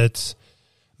little bit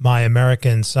my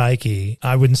American psyche.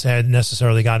 I wouldn't say I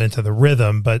necessarily got into the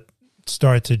rhythm, but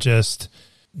start to just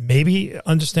maybe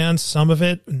understand some of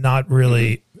it, not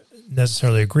really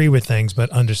necessarily agree with things, but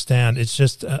understand. It's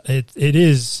just it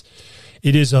is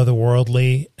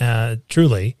otherworldly,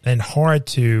 truly, and hard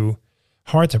to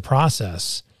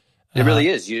process. It really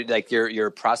is. You like your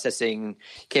processing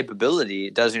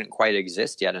capability doesn't quite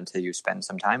exist yet until you spend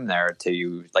some time there. Till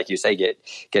you, like you say, get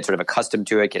sort of accustomed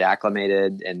to it, get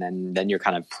acclimated, and then you're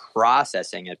kind of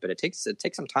processing it. But it takes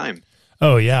some time.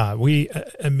 Oh yeah, we were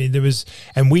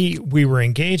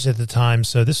engaged at the time,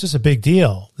 so this was a big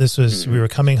deal. This was we were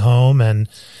coming home, and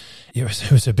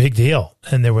it was a big deal,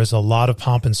 and there was a lot of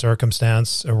pomp and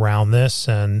circumstance around this,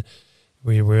 and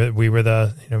we were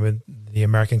the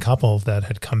American couple that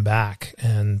had come back,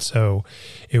 and so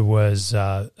it was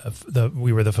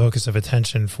we were the focus of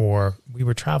attention we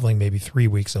were traveling maybe 3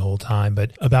 weeks the whole time,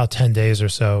 but about 10 days or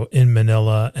so in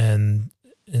Manila and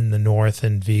in the north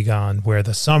in Vigan, where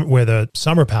the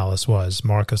summer palace was,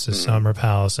 Marcos's summer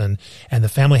palace, and the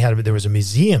family there was a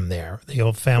museum there.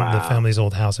 The family's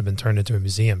old house had been turned into a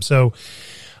museum. So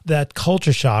that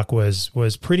culture shock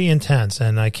was pretty intense,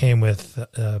 and I came with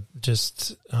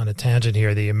just on a tangent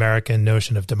here, the American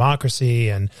notion of democracy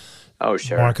and Oh,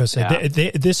 sure. Marcos said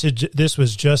this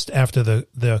was just after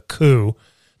the coup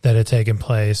that had taken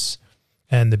place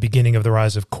and the beginning of the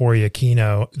rise of Cory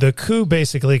Aquino. The coup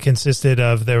basically consisted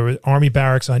of there were army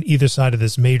barracks on either side of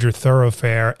this major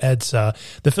thoroughfare, EDSA.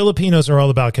 The Filipinos are all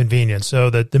about convenience. So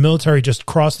the military just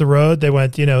crossed the road. They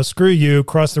went, screw you,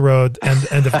 cross the road. And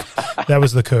that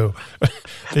was the coup.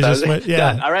 They just went,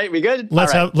 yeah. Done. All right, we good?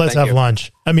 Let's have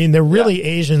lunch. I mean, they're really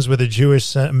Asians with a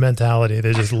Jewish mentality.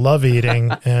 They just love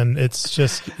eating. And it's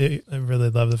just, I really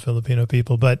love the Filipino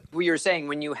people. But we were saying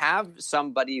when you have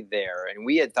somebody there, and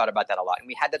we had thought about that a lot. And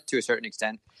we had that to a certain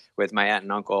extent with my aunt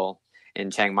and uncle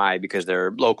in Chiang Mai because they're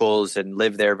locals and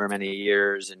lived there for many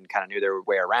years and kind of knew their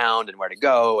way around and where to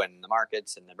go and the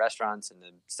markets and the restaurants and the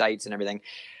sites and everything.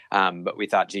 But we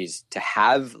thought, geez, to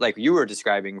have, like you were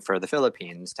describing for the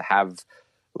Philippines, to have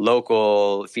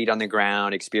local feet on the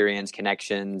ground experience,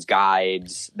 connections,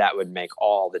 guides, that would make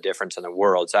all the difference in the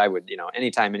world. So I would,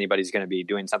 anytime anybody's going to be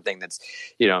doing something that's,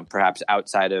 perhaps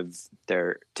outside of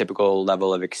their typical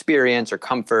level of experience or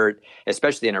comfort,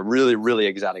 especially in a really, really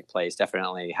exotic place,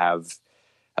 definitely have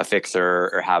a fixer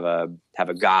or have a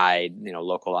guide,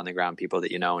 local on the ground people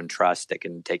that and trust that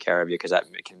can take care of you, because that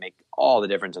can make all the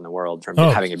difference in the world from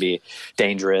having to be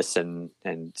dangerous and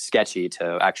sketchy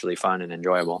to actually fun and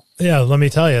enjoyable. Yeah, let me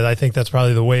tell you, I think that's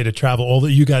probably the way to travel. Although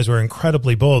you guys were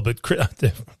incredibly bold, but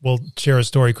we'll share a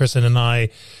story. Kristen and I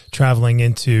traveling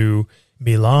into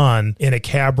Milan in a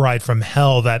cab ride from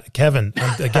hell that Kevin,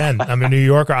 again, I'm a New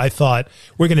Yorker. I thought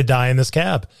we're going to die in this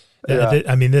cab. Yeah.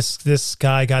 I mean, this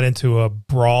guy got into a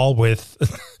brawl with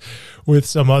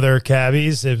some other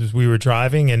cabbies as we were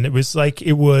driving, and it was like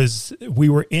we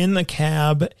were in the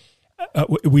cab.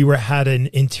 We had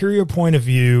an interior point of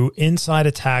view inside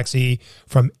a taxi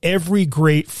from every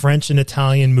great French and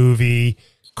Italian movie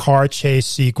car chase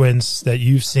sequence that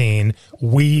you've seen.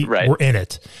 We were in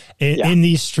it. In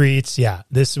these streets,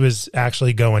 this was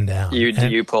actually going down.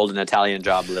 You pulled an Italian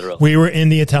job, literally. We were in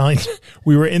the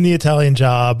Italian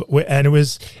job, and it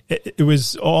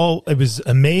was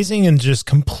amazing and just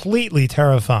completely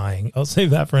terrifying. I'll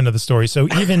save that for another story. So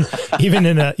even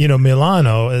in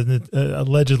Milano, an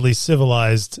allegedly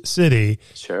civilized city,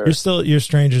 sure, you're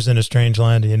strangers in a strange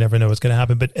land, and you never know what's going to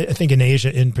happen. But I think in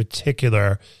Asia in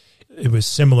particular, it was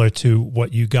similar to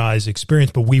what you guys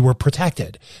experienced, but we were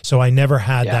protected. So I never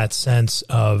had that sense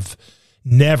of,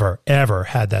 never, ever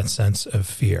had that sense of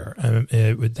fear.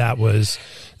 That was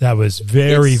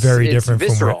very, very different.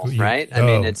 It's visceral, from what right? I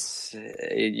mean,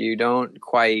 you don't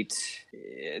quite,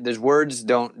 there's words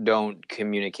don't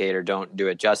communicate or don't do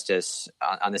it justice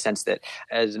on the sense that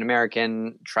as an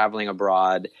American traveling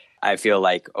abroad, I feel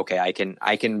like, okay, I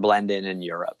can blend in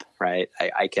Europe, right?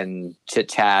 I can chit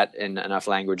chat in enough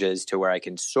languages to where I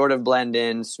can sort of blend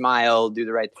in, smile, do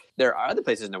the right. There are other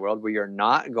places in the world where you're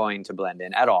not going to blend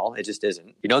in at all. It just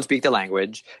isn't. You don't speak the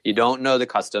language. You don't know the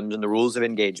customs and the rules of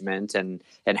engagement and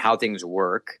how things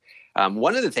work.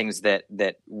 One of the things that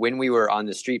when we were on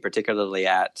the street, particularly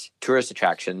at tourist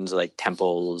attractions like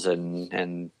temples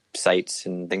and sites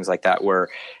and things like that, where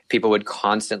people would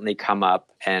constantly come up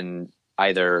and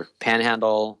either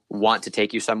panhandle, want to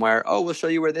take you somewhere. Oh, we'll show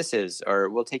you where this is, or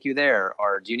we'll take you there,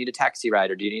 or do you need a taxi ride,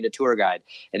 or do you need a tour guide?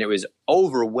 And it was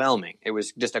overwhelming. It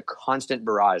was just a constant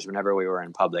barrage whenever we were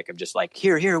in public of just like,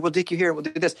 here, we'll take you here, we'll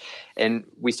do this. And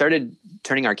we started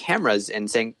turning our cameras and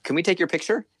saying, can we take your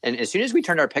picture? And as soon as we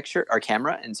turned our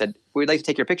camera and said, we'd like to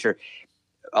take your picture,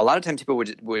 a lot of times people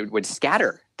would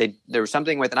scatter. There was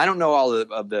something with, and I don't know all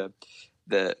of the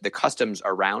customs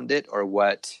around it or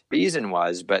what reason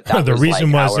was, but the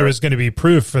reason was there was going to be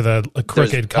proof for the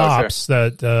crooked cops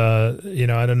that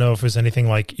I don't know if it was anything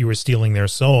like you were stealing their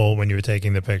soul when you were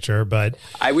taking the picture, but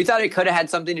we thought it could have had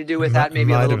something to do with that,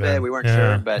 maybe a little bit. We weren't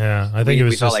sure, but I think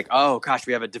we felt like, oh gosh,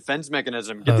 we have a defense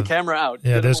mechanism. Get the camera out.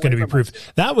 Yeah, there's going to be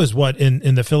proof. That was what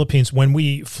in the Philippines when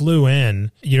we flew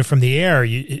in. From the air,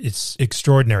 it's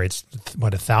extraordinary. It's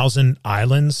 1,000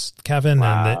 islands, Kevin,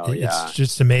 wow, and it's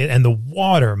just amazing. And the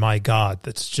water, my God,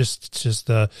 that's just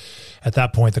at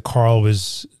that point the coral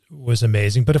was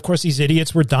amazing. But of course, these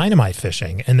idiots were dynamite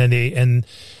fishing, and then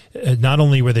not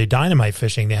only were they dynamite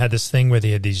fishing, they had this thing where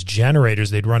they had these generators.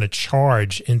 They'd run a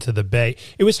charge into the bay.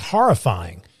 It was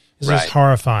horrifying. It was just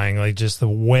horrifying, like just the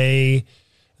way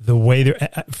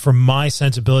from my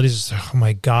sensibilities, oh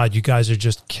my God, you guys are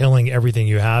just killing everything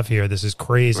you have here. This is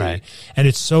crazy. Right. And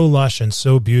it's so lush and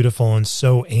so beautiful and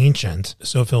so ancient,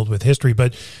 so filled with history.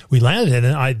 But we landed in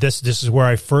it, and this is where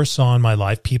I first saw in my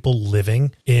life people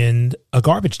living in a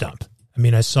garbage dump. I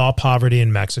mean, I saw poverty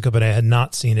in Mexico, but I had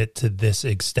not seen it to this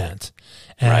extent.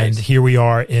 And here we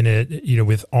are in it,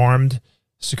 with armed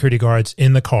security guards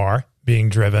in the car being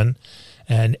driven.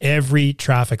 And every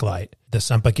traffic light, the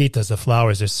sampaquitas, the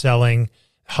flowers, they're selling,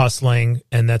 hustling,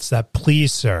 and that's that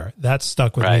please, sir. That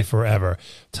stuck with me forever.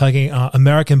 Tugging,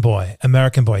 American boy,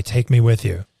 take me with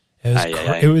you.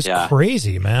 It was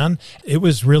crazy, man. It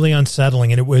was really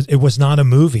unsettling, and it was not a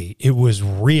movie. It was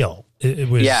real. It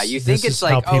was. Yeah, you think it's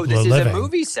like, oh, this is a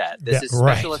movie set. This is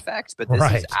special effects, but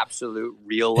this is absolute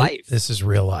real life. This is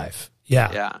real life.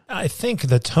 Yeah. I think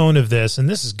the tone of this, and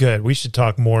this is good. We should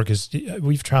talk more because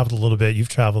we've traveled a little bit. You've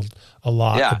traveled a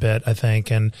lot, a bit, I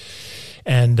think, and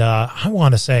I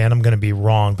want to say, and I'm going to be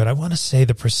wrong, but I want to say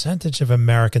the percentage of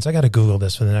Americans. I got to Google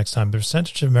this for the next time. The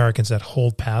percentage of Americans that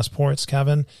hold passports,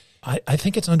 Kevin. I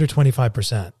think it's under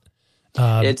 25%.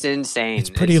 It's insane. It's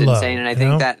pretty low. Insane, and I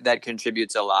think that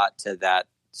contributes a lot to that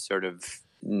sort of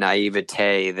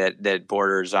naivete that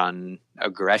borders on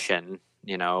aggression,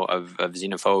 of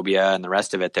xenophobia and the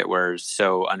rest of it that we're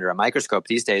so under a microscope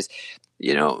these days.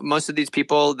 Most of these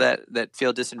people that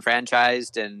feel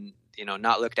disenfranchised and,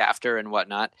 not looked after and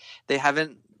whatnot, they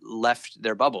haven't left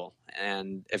their bubble.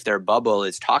 And if their bubble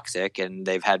is toxic and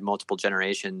they've had multiple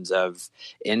generations of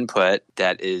input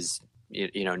that is,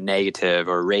 negative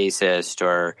or racist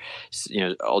or,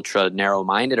 ultra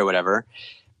narrow-minded or whatever,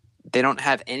 they don't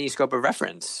have any scope of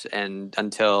reference. And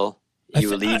until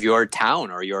you leave your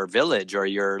town or your village or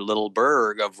your little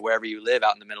burg of wherever you live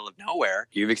out in the middle of nowhere,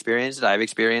 you've experienced it. I've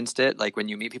experienced it. Like when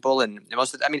you meet people, and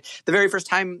the very first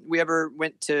time we ever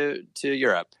went to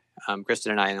Europe,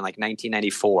 Kristen and I, in like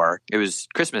 1994, it was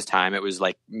Christmas time. It was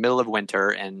like middle of winter,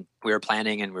 and we were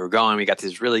planning and we were going. We got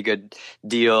this really good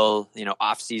deal,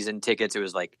 off-season tickets. It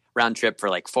was like round trip for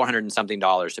like $400 and something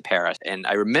to Paris. And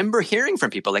I remember hearing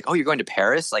from people like, "Oh, you're going to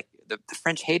Paris? Like the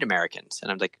French hate Americans."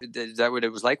 And I'm like, "Is that what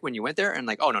it was like when you went there?" And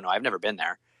like, "Oh, no, I've never been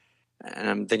there." And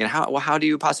I'm thinking, how do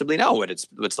you possibly know what it's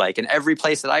like? And every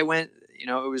place that I went,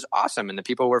 it was awesome. And the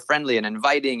people were friendly and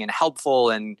inviting and helpful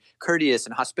and courteous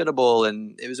and hospitable.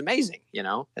 And it was amazing,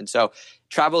 And so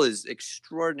travel is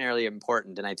extraordinarily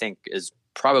important. And I think is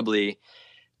probably,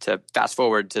 to fast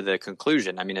forward to the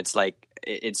conclusion,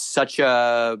 it's such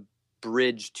a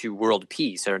bridge to world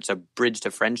peace, or it's a bridge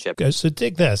to friendship. So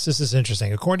dig this. This is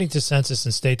interesting. According to Census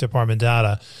and State Department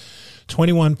data,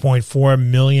 21.4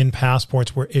 million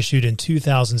passports were issued in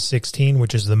 2016,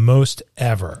 which is the most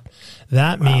ever.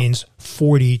 That means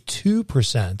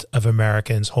 42% of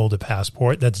Americans hold a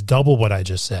passport. That's double what I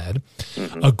just said.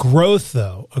 Mm-hmm. A growth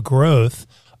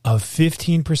of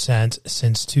 15%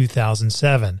 since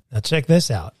 2007. Now check this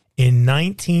out. In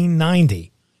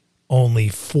 1990, only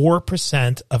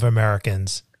 4% of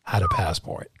Americans had a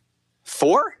passport.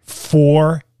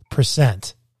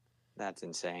 4%. That's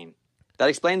insane. That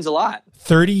explains a lot.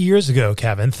 30 years ago,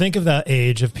 Kevin, think of that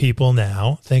age of people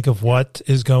now. Think of what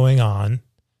is going on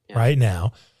right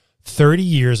now. 30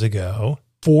 years ago,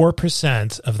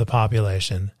 4% of the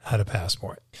population had a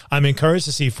passport. I'm encouraged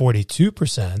to see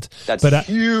 42%. That's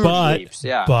huge leaps,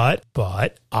 yeah. But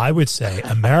I would say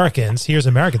Americans,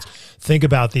 think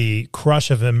about the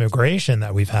crush of immigration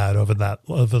that we've had over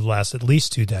the last at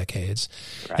least 2 decades,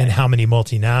 and how many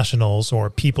multinationals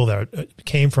or people that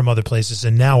came from other places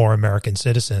and now are American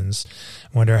citizens.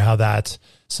 I wonder how that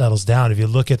settles down. If you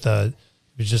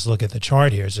just look at the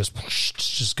chart here, it's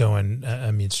just going,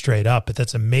 straight up. But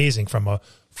that's amazing from a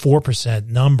 4%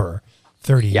 number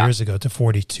 30 years ago to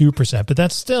 42%. But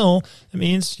that's still, it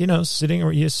means,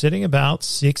 sitting about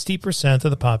 60% of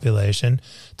the population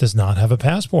does not have a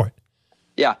passport.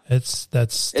 Yeah. It's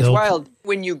wild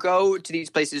when you go to these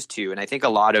places too. And I think a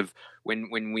lot of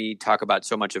when we talk about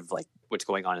so much of like what's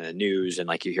going on in the news, and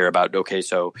like you hear about,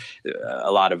 so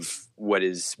a lot of what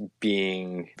is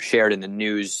being shared in the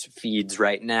news feeds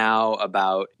right now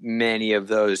about many of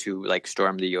those who like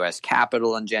stormed the U.S.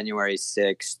 Capitol on January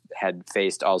 6th had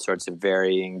faced all sorts of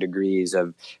varying degrees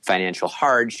of financial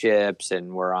hardships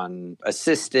and were on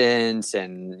assistance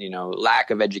and,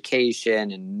 lack of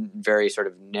education and very sort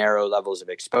of narrow levels of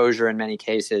exposure in many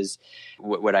cases.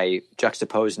 What I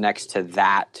juxtapose next to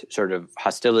that sort of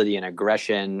hostility and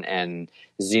aggression and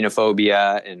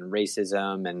xenophobia and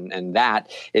racism and that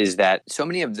is that so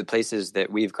many of the places that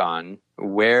we've gone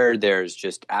where there's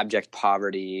just abject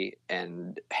poverty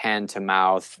and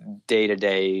hand-to-mouth,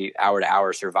 day-to-day,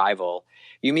 hour-to-hour survival,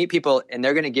 you meet people and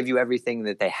they're going to give you everything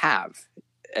that they have.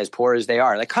 as poor as they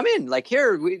are. Like, come in, like,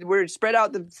 here, we're spread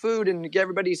out the food and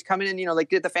everybody's coming in, like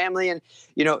get the family. And,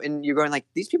 and you're going like,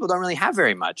 these people don't really have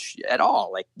very much at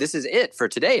all. Like, this is it for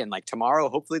today. And like tomorrow,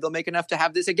 hopefully they'll make enough to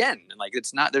have this again. And like,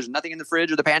 there's nothing in the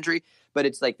fridge or the pantry, but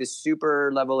it's like this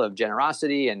super level of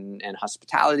generosity and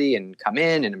hospitality, and come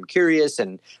in and I'm curious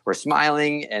and we're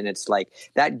smiling. And it's like,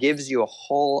 that gives you a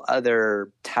whole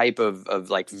other type of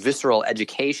like visceral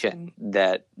education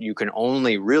that you can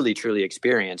only really truly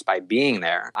experience by being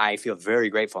there. I feel very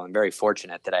grateful and very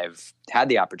fortunate that I've had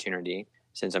the opportunity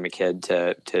since I'm a kid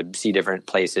to see different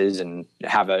places and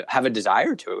have a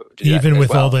desire to even with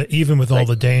all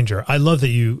the danger. I love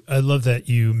that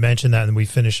you mentioned that, and we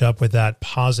finish up with that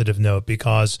positive note,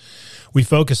 because we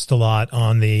focused a lot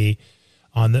on the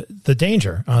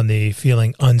danger, on the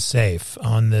feeling unsafe,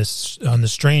 on the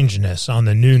strangeness, on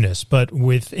the newness. But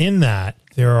within that,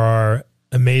 there are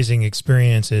amazing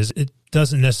experiences. It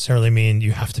doesn't necessarily mean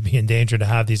you have to be in danger to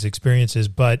have these experiences,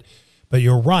 but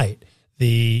you're right.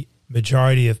 The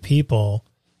majority of people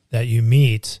that you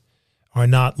meet are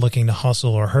not looking to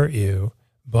hustle or hurt you,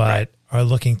 but are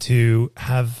looking to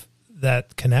have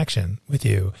that connection with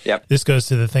you. Yep. This goes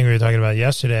to the thing we were talking about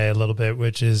yesterday a little bit,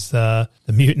 which is the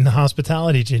mutant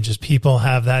hospitality changes. People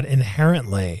have that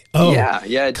inherently.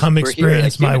 Come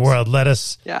experience my world. Let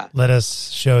us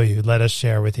show you. Let us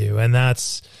share with you. And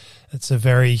that's a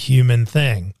very human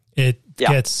thing. It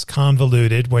gets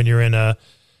convoluted when you're in a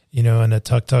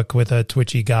tuk-tuk with a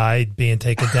twitchy guy being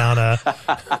taken down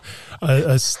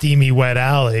a steamy wet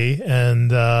alley,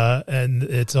 and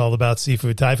it's all about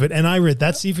seafood Thai food. And I read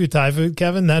that seafood Thai food,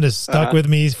 Kevin, that has stuck with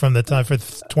me from the time for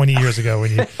 20 years ago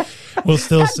when you will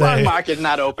still say market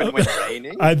not open when it's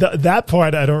raining. That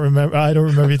part I don't remember.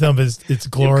 You telling me it's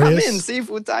glorious. Come in,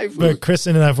 seafood Thai food. But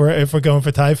Kristen and I, if we're going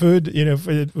for Thai food,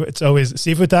 it's always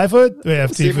seafood Thai food. We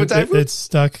have seafood Thai food. It's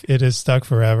stuck. It is stuck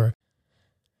forever.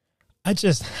 I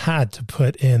just had to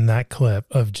put in that clip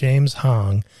of James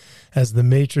Hong as the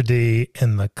maitre d'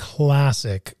 in the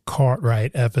classic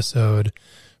Cartwright episode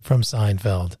from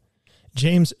Seinfeld.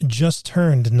 James just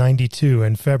turned 92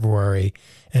 in February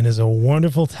and is a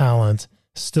wonderful talent,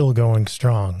 still going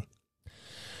strong.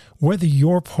 Whether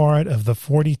you're part of the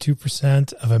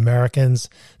 42% of Americans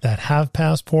that have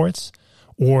passports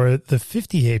or the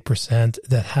 58%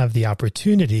 that have the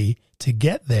opportunity to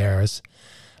get theirs,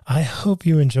 I hope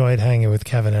you enjoyed hanging with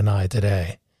Kevin and I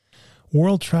today.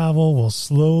 World travel will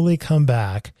slowly come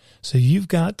back, so you've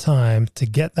got time to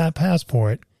get that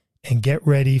passport and get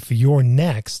ready for your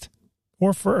next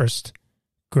or first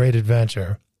great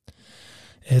adventure.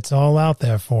 It's all out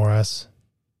there for us.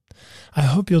 I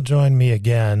hope you'll join me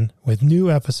again with new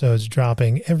episodes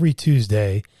dropping every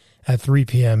Tuesday at 3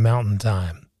 p.m. Mountain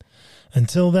Time.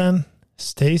 Until then,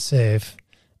 stay safe,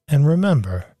 and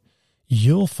remember,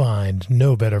 you'll find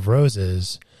No Bed of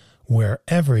Roses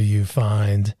wherever you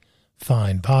find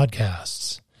fine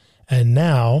podcasts. And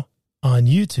now on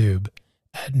YouTube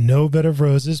at No Bed of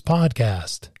Roses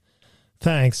Podcast.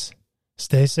 Thanks.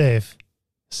 Stay safe.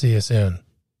 See you soon.